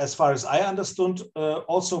is, as far as I understood,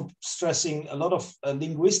 also stressing a lot of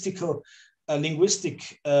linguistic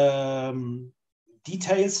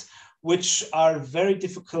details, which are very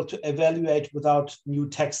difficult to evaluate without new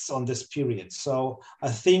texts on this period. So I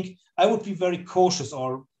think I would be very cautious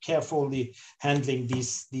or carefully handling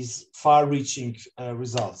these far-reaching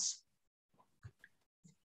results.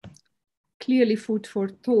 Clearly food for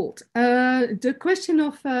thought. The question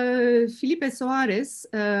of Felipe Soares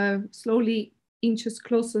slowly inches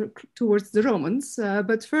closer towards the Romans.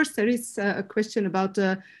 But first there is a question about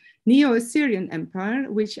the Neo-Assyrian Empire,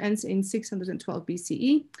 which ends in 612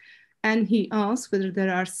 BCE. And he asks whether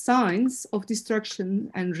there are signs of destruction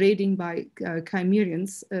and raiding by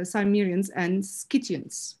Cimmerians and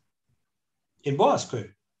Scythians. In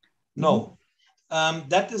Boğazköy? No.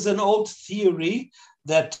 That is an old theory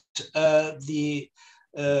that the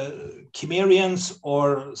Cimmerians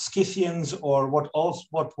or Scythians or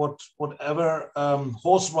whatever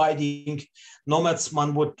horse riding nomads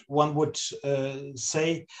one would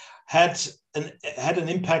say had an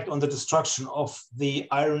impact on the destruction of the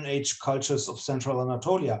Iron Age cultures of Central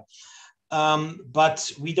Anatolia.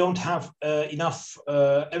 But we don't have enough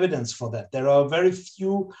evidence for that. There are very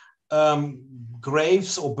few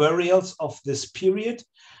graves or burials of this period.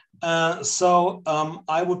 So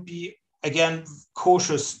I would be, again,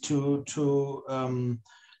 cautious to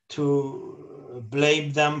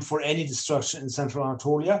blame them for any destruction in Central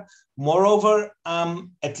Anatolia. Moreover,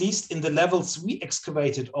 at least in the levels we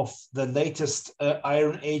excavated of the latest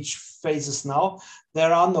Iron Age phases now,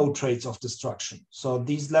 there are no traces of destruction. So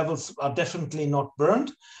these levels are definitely not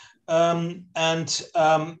burned. And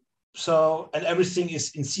everything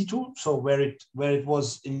is in situ, so where it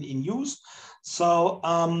was in use. So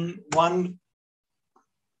one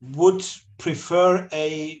would prefer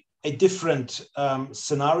a different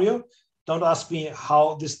scenario. Don't ask me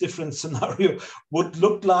how this different scenario would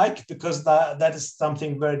look like, because that is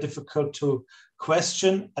something very difficult to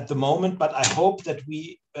question at the moment, but I hope that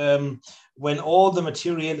we, when all the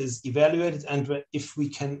material is evaluated and if we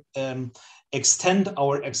can extend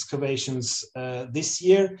our excavations this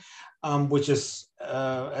year, which is,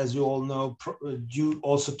 as you all know, due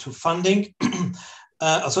also to funding.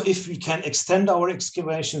 So if we can extend our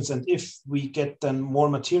excavations and if we get then more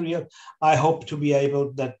material, I hope to be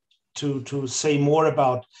able to say more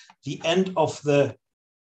about the end of the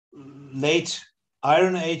late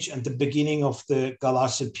Iron Age and the beginning of the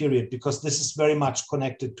Galatian period, because this is very much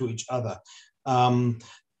connected to each other.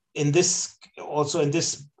 In this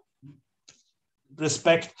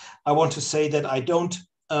respect, I want to say that I don't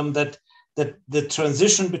that the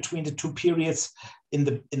transition between the two periods in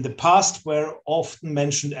the past were often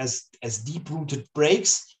mentioned as deep-rooted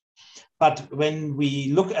breaks, but when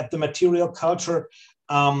we look at the material culture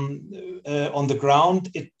on the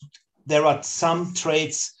ground, there are some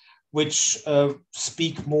traits which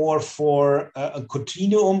speak more for a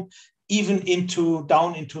continuum, even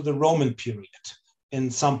down into the Roman period in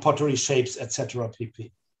some pottery shapes, etc.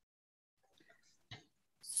 pp.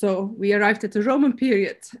 So we arrived at the Roman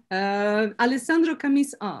period. Alessandro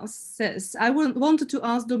Camis says, I wanted to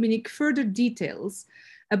ask Dominique further details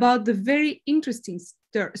about the very interesting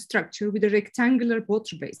structure with a rectangular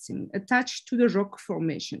water basin attached to the rock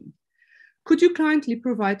formation. Could you kindly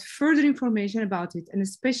provide further information about it, and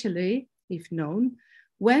especially, if known,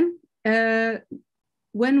 when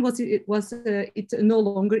was it no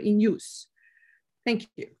longer in use? Thank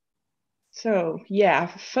you. So yeah,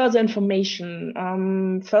 further information.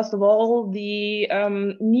 First of all, the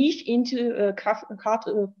niche into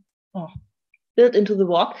built into the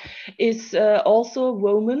rock is also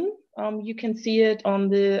Roman. You can see it on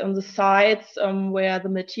the sides where the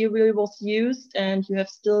material was used, and you have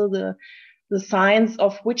still the signs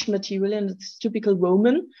of which material, and it's typical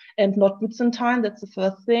Roman and not Byzantine. That's the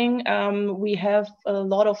first thing. We have a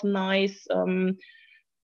lot of nice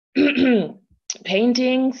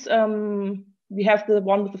paintings. We have the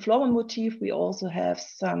one with the flower motif. We also have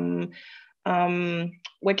some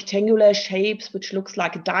rectangular shapes, which looks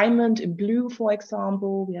like a diamond in blue, for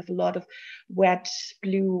example. We have a lot of red,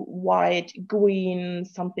 blue, white, green,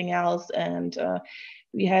 something else. And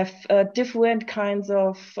we have different kinds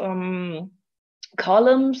of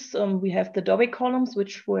columns. We have the Doric columns,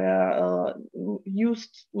 which were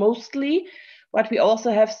used mostly, but we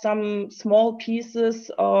also have some small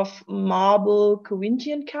pieces of marble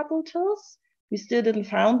Corinthian capitals. We still didn't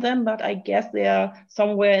find them, but I guess they are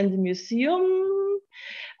somewhere in the museum.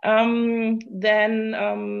 Then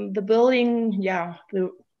the building, yeah,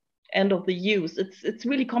 the end of the use. It's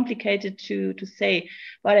really complicated to say,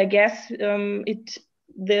 but I guess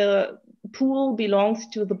the pool belongs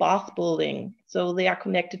to the bath building, so they are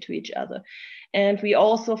connected to each other. And we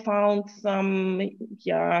also found some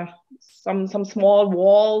small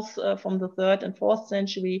walls from the 3rd and 4th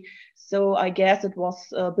century. So I guess it was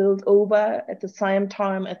built over at the same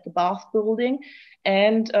time as the bath building.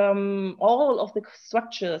 And all of the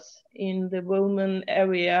structures in the Roman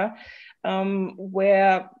area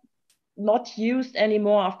were not used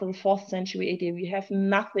anymore after the 4th century AD. We have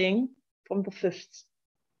nothing from the 5th.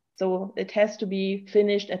 So it has to be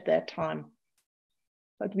finished at that time.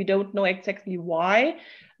 But we don't know exactly why,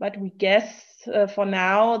 but we guess for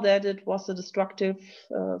now that it was a destructive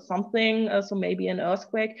something, so maybe an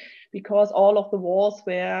earthquake, because all of the walls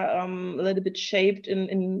were a little bit shaped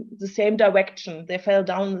in the same direction. They fell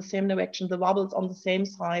down in the same direction, the rubbles on the same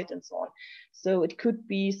side and so on. So it could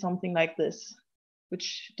be something like this,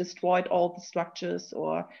 which destroyed all the structures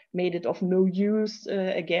or made it of no use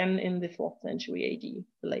again in the 4th century AD,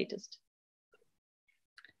 the latest.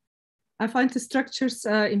 I find the structures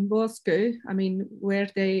in Boğazköy, I mean, where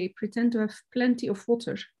they pretend to have plenty of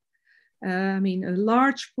water. I mean, a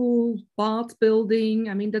large pool, bath building.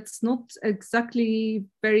 I mean, that's not exactly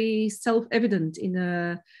very self-evident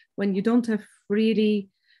when you don't have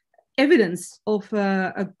really evidence of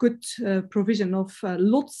a good provision of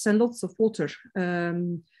lots and lots of water.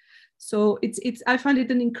 So I find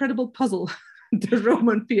it an incredible puzzle, the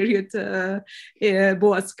Roman period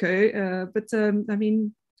Boğazköy. But I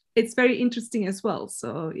mean, it's very interesting as well.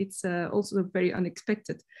 So it's also very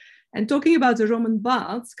unexpected. And talking about the Roman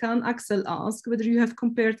baths, can Axel ask whether you have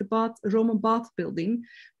compared the Roman bath building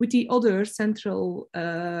with the other Central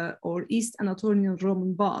or East Anatolian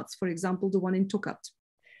Roman baths, for example, the one in Tokat?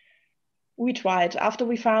 We tried. After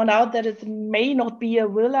we found out that it may not be a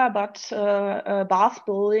villa, but a bath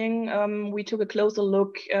building, we took a closer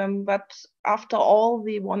look. But after all,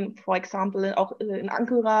 the one, for example, in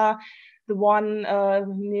Ankara, the one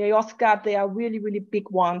near Yozgat, they are really, really big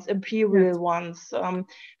ones, imperial ones.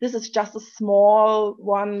 This is just a small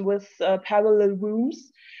one with parallel rooms.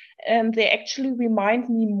 And they actually remind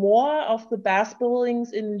me more of the bath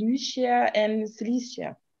buildings in Lycia and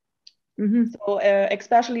Cilicia. So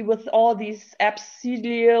especially with all these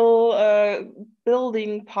apsidal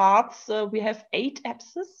building parts, we have 8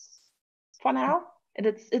 apses for now, and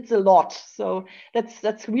it's a lot. So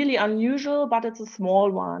that's really unusual, but it's a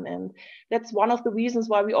small one, and that's one of the reasons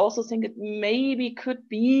why we also think it maybe could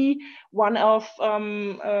be one of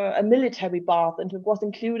a military bath, and it was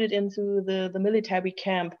included into the military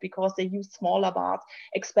camp because they used smaller baths,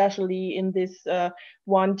 especially in this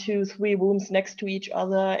 1, 2, 3 rooms next to each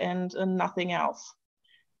other and nothing else.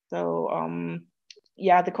 So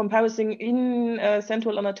yeah, the comparison in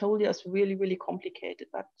Central Anatolia is really, really complicated,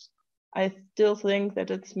 but I still think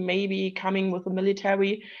that it's maybe coming with the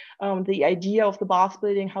military, the idea of the bath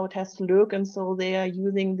building, how it has to look. And so they are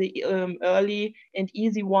using the early and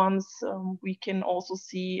easy ones we can also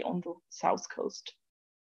see on the south coast.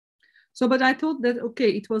 So, but I thought that, okay,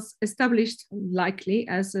 it was established likely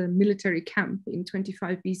as a military camp in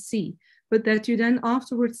 25 BC, but that you then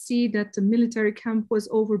afterwards see that the military camp was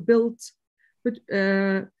overbuilt. But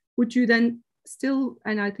would you then still,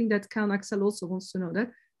 and I think that Count Axel also wants to know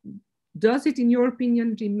that, does it, in your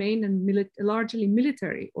opinion, remain a largely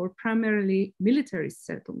military or primarily military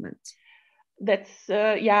settlement? That's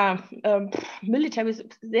military.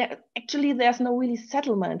 Actually, there's no really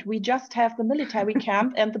settlement. We just have the military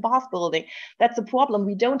camp and the bath building. That's the problem.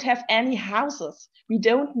 We don't have any houses. We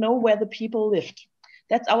don't know where the people lived.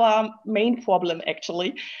 That's our main problem,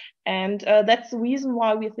 actually. And that's the reason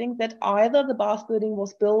why we think that either the bath building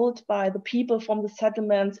was built by the people from the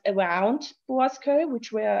settlements around Boğazköy,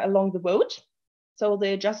 which were along the road. So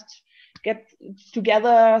they just get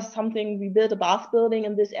together something, we build a bath building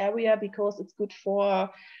in this area because it's good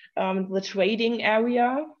for the trading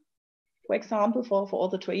area, for example, for all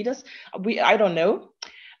the traders. I don't know.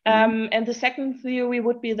 And the second theory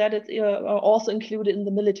would be that it's also included in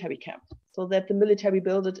the military camp, so that the military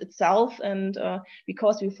built it itself. And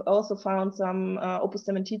because we've also found some Opus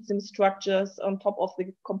Cementitium structures on top of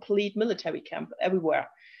the complete military camp everywhere.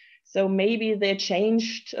 So maybe they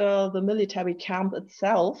changed the military camp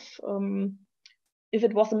itself. If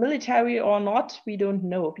it was a military or not, we don't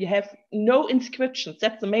know. We have no inscriptions.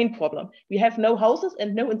 That's the main problem. We have no houses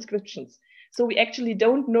and no inscriptions. So we actually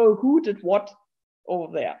don't know who did what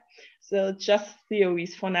over there. So just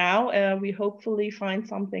theories for now. We hopefully find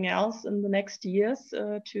something else in the next years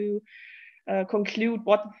to conclude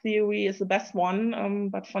what theory is the best one.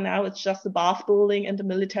 But for now, it's just a bath building and a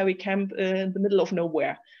military camp in the middle of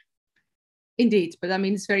nowhere. Indeed, but I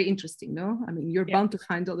mean, it's very interesting, no? I mean, you're bound to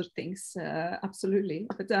find other things, absolutely.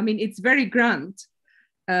 But I mean, it's very grand.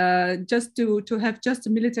 Just to have just a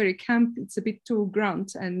military camp, it's a bit too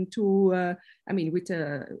grand, and too, I mean, with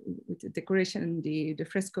the decoration, the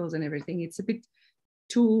frescoes and everything, it's a bit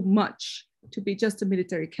too much to be just a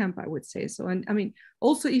military camp, I would say. So, and I mean,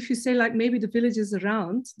 also if you say like maybe the villages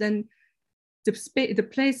around, then the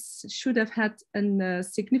place should have had a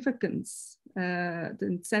significance,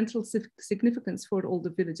 the central significance for all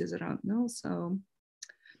the villages around, no? So,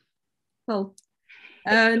 well,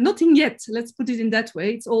 nothing yet, let's put it in that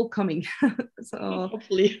way. It's all coming. So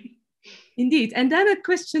hopefully. Indeed. And then a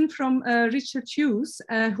question from Richard Hughes,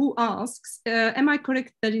 who asks, am I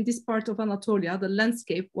correct that in this part of Anatolia, the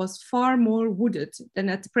landscape was far more wooded than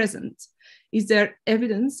at present? Is there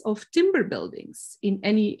evidence of timber buildings in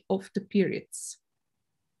any of the periods?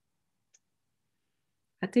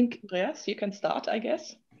 I think. Andreas, you can start, I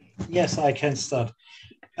guess. Yes, I can start.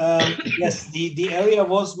 Yes, the area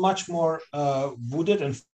was much more wooded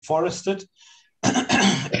and forested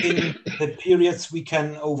in the periods we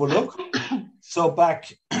can overlook. So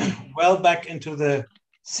well back into the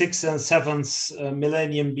 6th and 7th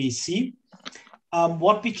millennium BC.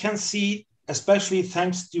 What we can see, especially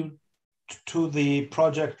thanks to the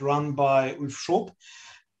project run by Ulf Schoop,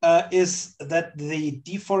 is that the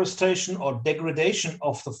deforestation or degradation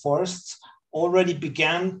of the forests already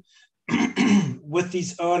began with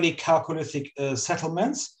these early Chalcolithic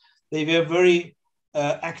settlements. They were very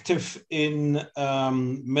active in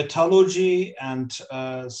metallurgy and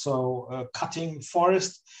cutting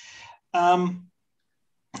forest. But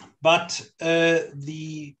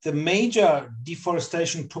the major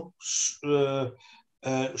deforestation took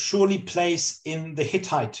surely place in the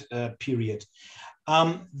Hittite period.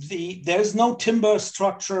 There's no timber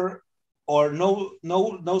structure or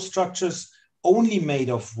no structures only made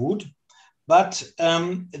of wood, but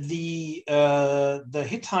the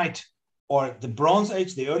Hittite or the Bronze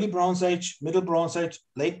Age, the early Bronze Age, Middle Bronze Age,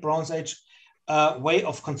 late Bronze Age way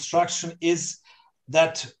of construction is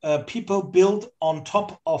that people build on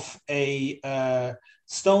top of a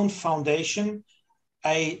stone foundation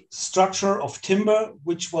a structure of timber,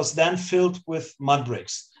 which was then filled with mud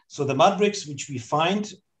bricks. So the mud bricks, which we find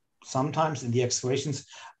sometimes in the excavations,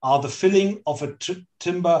 are the filling of a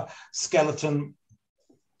timber skeleton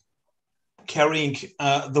carrying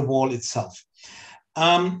the wall itself.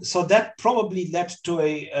 So that probably led to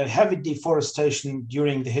a heavy deforestation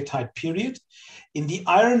during the Hittite period. In the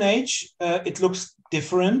Iron Age, it looks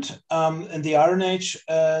different. In the Iron Age,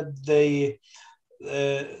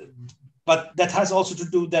 but that has also to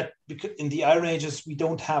do that because in the Iron Ages, we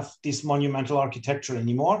don't have this monumental architecture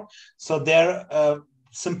anymore. So there,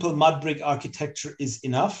 simple mud brick architecture is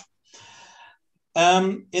enough.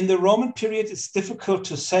 In the Roman period, it's difficult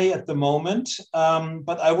to say at the moment,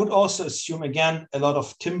 but I would also assume, again, a lot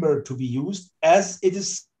of timber to be used, as it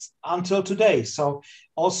is until today. So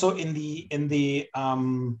also in the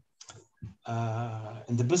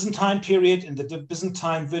Byzantine period, in the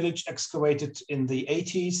Byzantine village excavated in the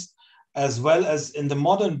 80s, as well as in the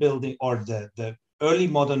modern building or the early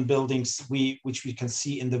modern buildings, which we can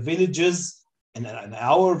see in the villages, in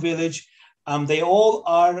our village, they all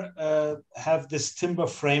have this timber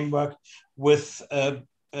framework with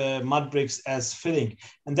mud bricks as filling.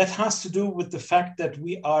 And that has to do with the fact that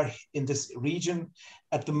we are in this region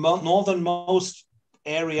at the northernmost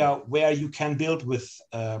area where you can build with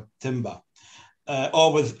timber.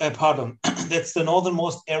 That's the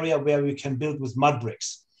northernmost area where we can build with mud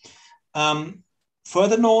bricks.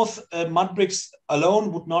 Further north, mud bricks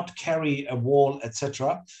alone would not carry a wall,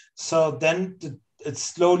 etc. So then it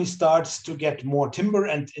slowly starts to get more timber,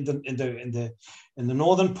 and in the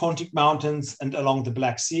northern Pontic Mountains and along the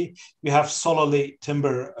Black Sea, we have solely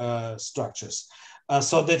timber structures.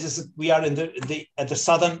 So that is, we are at the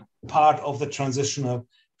southern part of the transitional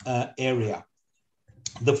area.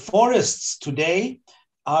 The forests today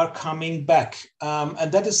are coming back,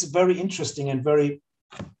 and that is very interesting and very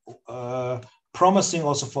promising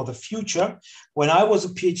also for the future. When I was a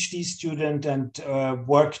PhD student and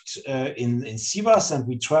worked in Sivas, and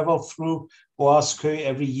we traveled through Boğazköy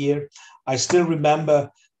every year, I still remember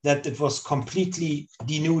that it was completely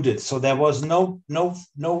denuded. So there was no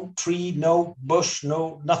tree, no bush,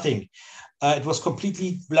 nothing. It was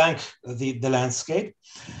completely blank, the landscape.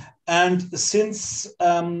 And since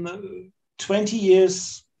 20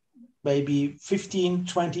 years, maybe 15,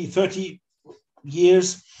 20, 30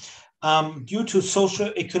 years, due to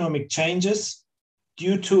socio-economic changes,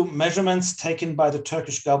 due to measurements taken by the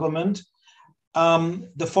Turkish government,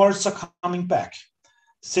 the forests are coming back.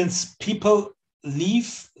 Since people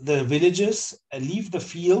leave the villages, leave the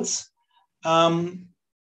fields, on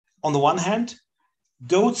the one hand,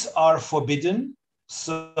 goats are forbidden.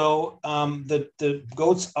 So the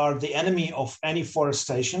goats are the enemy of any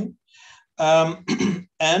forestation,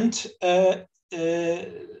 and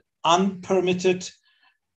unpermitted,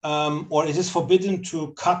 or it is forbidden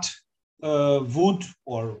to cut wood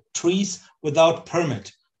or trees without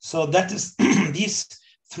permit. So that is these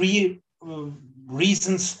three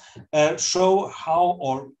reasons show how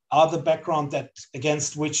or are the background that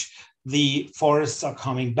against which the forests are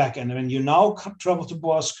coming back. And when you now travel to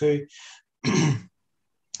Boğazköy,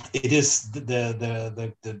 it is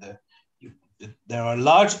there are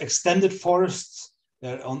large extended forests,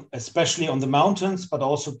 especially on the mountains, but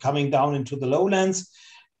also coming down into the lowlands.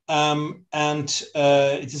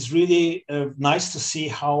 It is really nice to see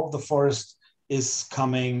how the forest is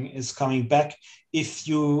coming back if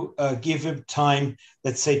you give it time,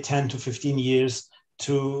 let's say 10 to 15 years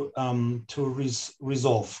to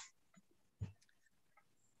resolve.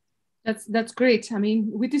 That's great. I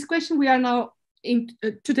mean, with this question, we are now in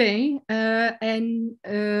today, and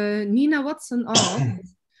Nina Watson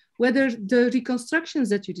asked whether the reconstructions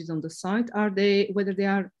that you did on the site whether they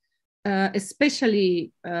are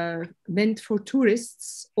especially meant for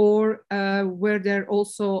tourists, or were there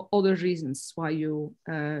also other reasons why you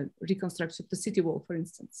reconstructed the city wall, for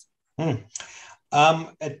instance?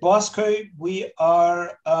 At Boğazköy, we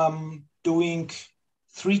are doing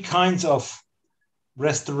three kinds of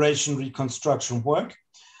restoration reconstruction work.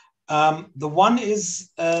 The one is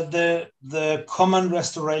the common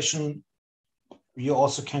restoration, you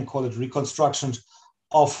also can call it reconstruction,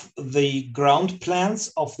 of the ground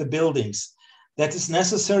plans of the buildings. That is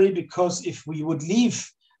necessary because if we would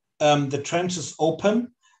leave the trenches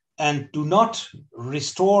open and do not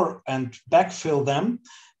restore and backfill them,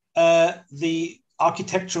 the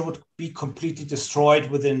architecture would be completely destroyed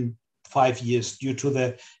within 5 years due to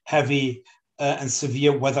the heavy and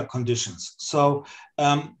severe weather conditions. So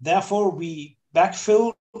therefore, we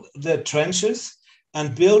backfill the trenches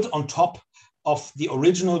and build on top of the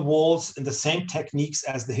original walls in the same techniques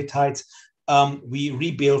as the Hittites. We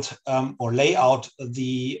rebuilt or lay out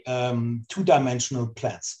the two-dimensional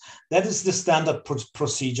plans. That is the standard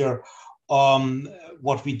procedure,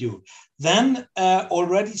 what we do. Then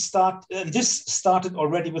this started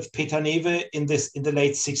already with Peter Neve in the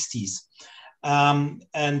late 60s,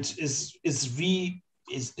 and is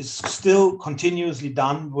still continuously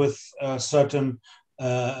done with certain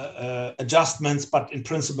adjustments, but in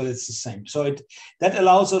principle it's the same. So that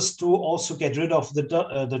allows us to also get rid of the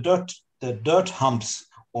dirt humps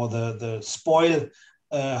or the spoil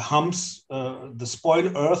humps, the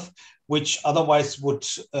spoil earth, which otherwise would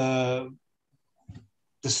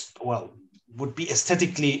be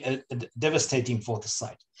aesthetically devastating for the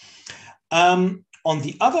site. On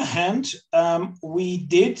the other hand, we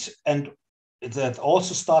did, and that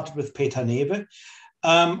also started with Peter Neve,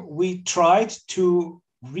 we tried to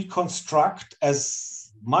reconstruct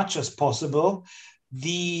as much as possible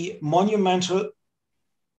the monuments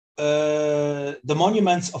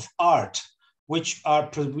of art which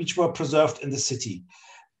were preserved in the city.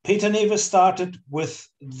 Peter Neve started with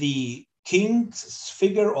the king's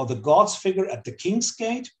figure or the god's figure at the King's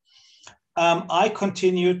Gate. I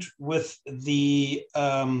continued with the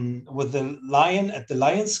lion at the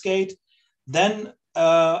Lion's Gate. Then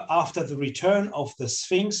after the return of the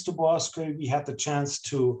Sphinx to Boğazköy, we had the chance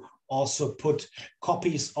to also put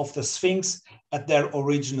copies of the Sphinx at their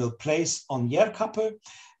original place on Yerkappe.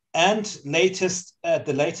 And at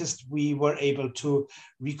the latest, we were able to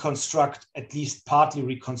reconstruct, at least partly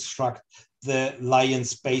reconstruct, the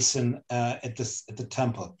lion's basin at the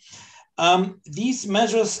temple. These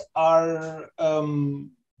measures are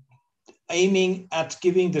aiming at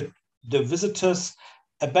giving the visitors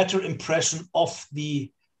a better impression of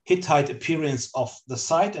the Hittite appearance of the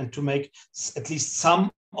site and to make at least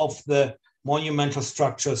some of the monumental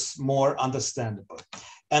structures more understandable.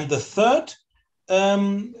 And the third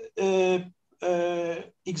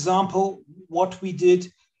example, what we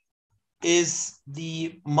did is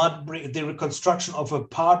the reconstruction of a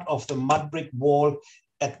part of the mud brick wall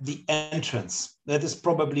at the entrance. That is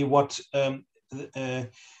probably what the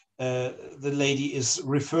lady is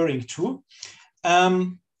referring to.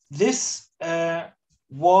 This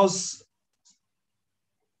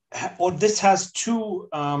has two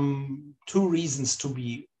reasons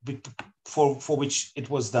for which it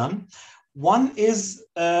was done. One is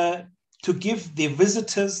to give the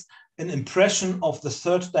visitors an impression of the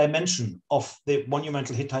third dimension of the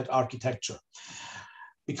monumental Hittite architecture,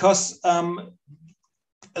 because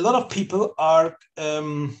a lot of people are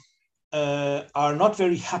not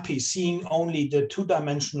very happy seeing only the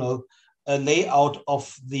two-dimensional layout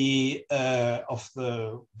of the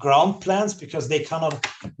ground plans, because they cannot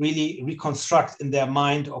really reconstruct in their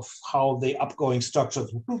mind of how the upgoing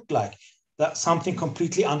structures would look like. That's something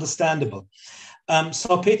completely understandable.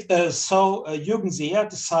 So Jürgen Seher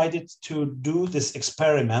decided to do this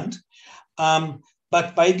experiment,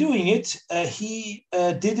 but by doing it, he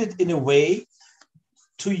did it in a way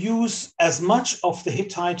to use as much of the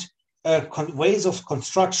Hittite ways of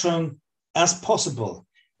construction as possible,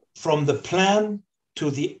 from the plan to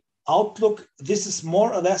the outlook. This is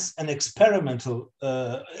more or less an experiment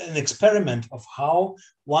of how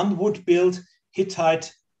one would build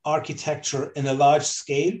Hittite architecture in a large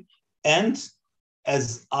scale, and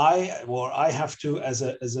as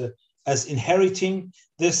inheriting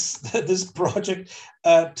this project,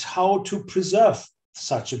 how to preserve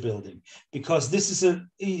such a building, because this is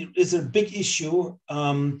a big issue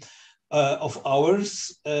of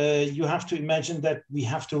ours. You have to imagine that we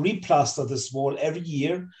have to replaster this wall every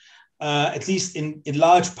year, at least in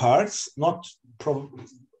large parts, not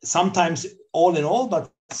sometimes all in all,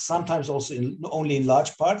 but sometimes also only in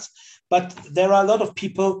large parts. But there are a lot of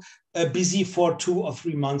people busy for 2 or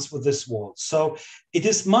 3 months with this wall. So it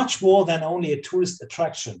is much more than only a tourist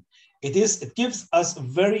attraction. It gives the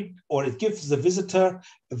visitor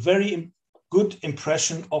a very good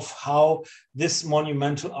impression of how this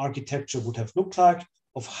monumental architecture would have looked like,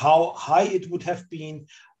 of how high it would have been,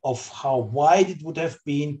 of how wide it would have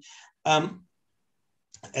been,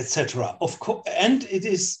 etc. Of course, and it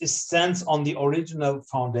stands on the original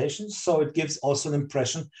foundations, so it gives also an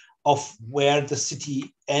impression of where the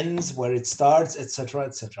city ends, where it starts, etc.,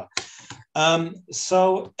 etc.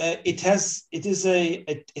 So it is a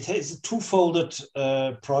two-folded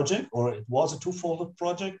project, or it was a two-folded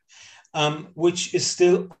project, which is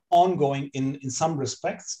still ongoing in some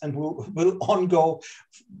respects, and will ongo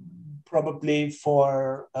probably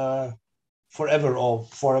for forever or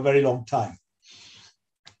for a very long time.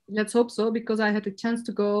 Let's hope so, because I had a chance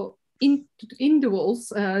to go in the walls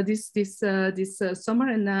this summer,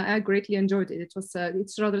 and I greatly enjoyed it.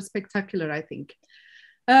 It's rather spectacular, I think.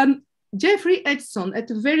 Jeffrey Edson, at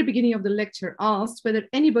the very beginning of the lecture, asked whether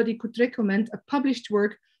anybody could recommend a published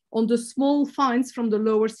work on the small finds from the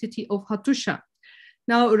lower city of Ḥattuša.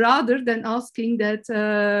 Now, rather than asking that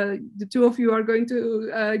the two of you are going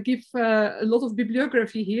to give a lot of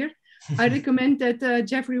bibliography here, I recommend that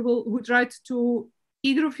Jeffrey would write to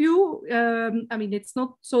either of you. I mean, it's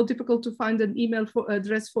not so difficult to find an email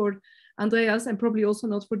address for Andreas, and probably also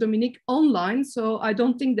not for Dominique online. So I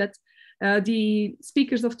don't think that the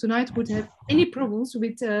speakers of tonight would have any problems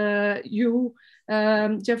with you,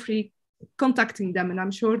 Jeffrey, contacting them. And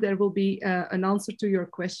I'm sure there will be an answer to your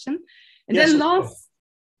question. And yes, then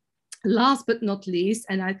last but not least,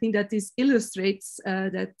 and I think that this illustrates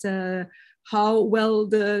that how well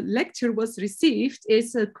the lecture was received,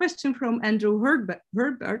 is a question from Andrew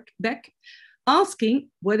Herbeck, asking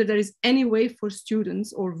whether there is any way for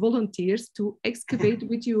students or volunteers to excavate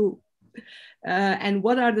with you, and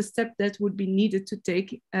what are the steps that would be needed to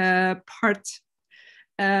take part.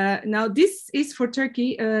 Now, this is for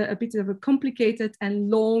Turkey a bit of a complicated and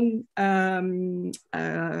long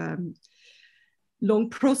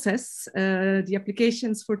process. The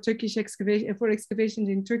applications for Turkish excavations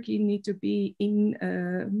in Turkey need to be in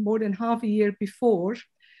more than half a year before.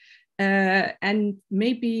 And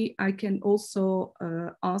maybe I can also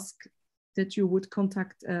ask that you would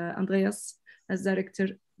contact Andreas as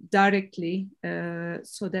director directly,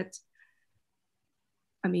 so that,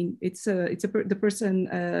 I mean, the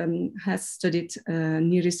person has studied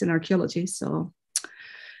Near Eastern archaeology, so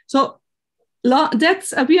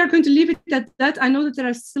that's we are going to leave it at that. I know that there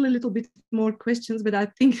are still a little bit more questions, but I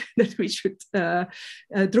think that we should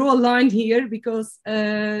draw a line here, because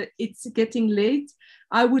it's getting late.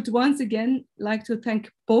 I would once again like to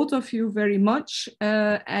thank both of you very much,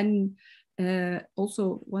 and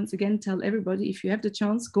also once again tell everybody, if you have the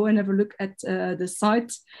chance, go and have a look at the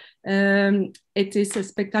site. It is a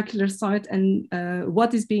spectacular site, and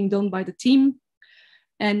what is being done by the team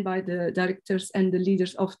and by the directors and the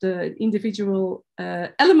leaders of the individual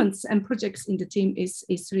elements and projects in the team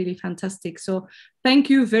is really fantastic. So thank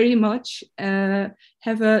you very much.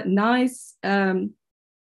 Have a nice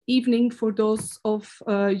evening for those of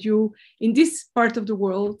you in this part of the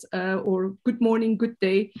world, or good morning, good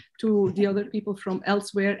day to the other people from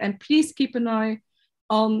elsewhere. And please keep an eye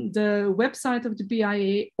on the website of the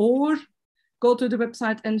BIAA, or go to the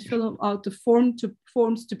website and fill out the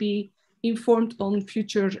forms to be informed on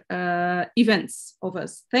future events of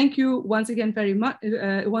us. Thank you once again very much,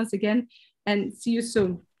 and see you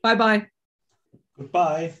soon. Bye-bye.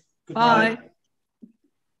 Goodbye. Bye.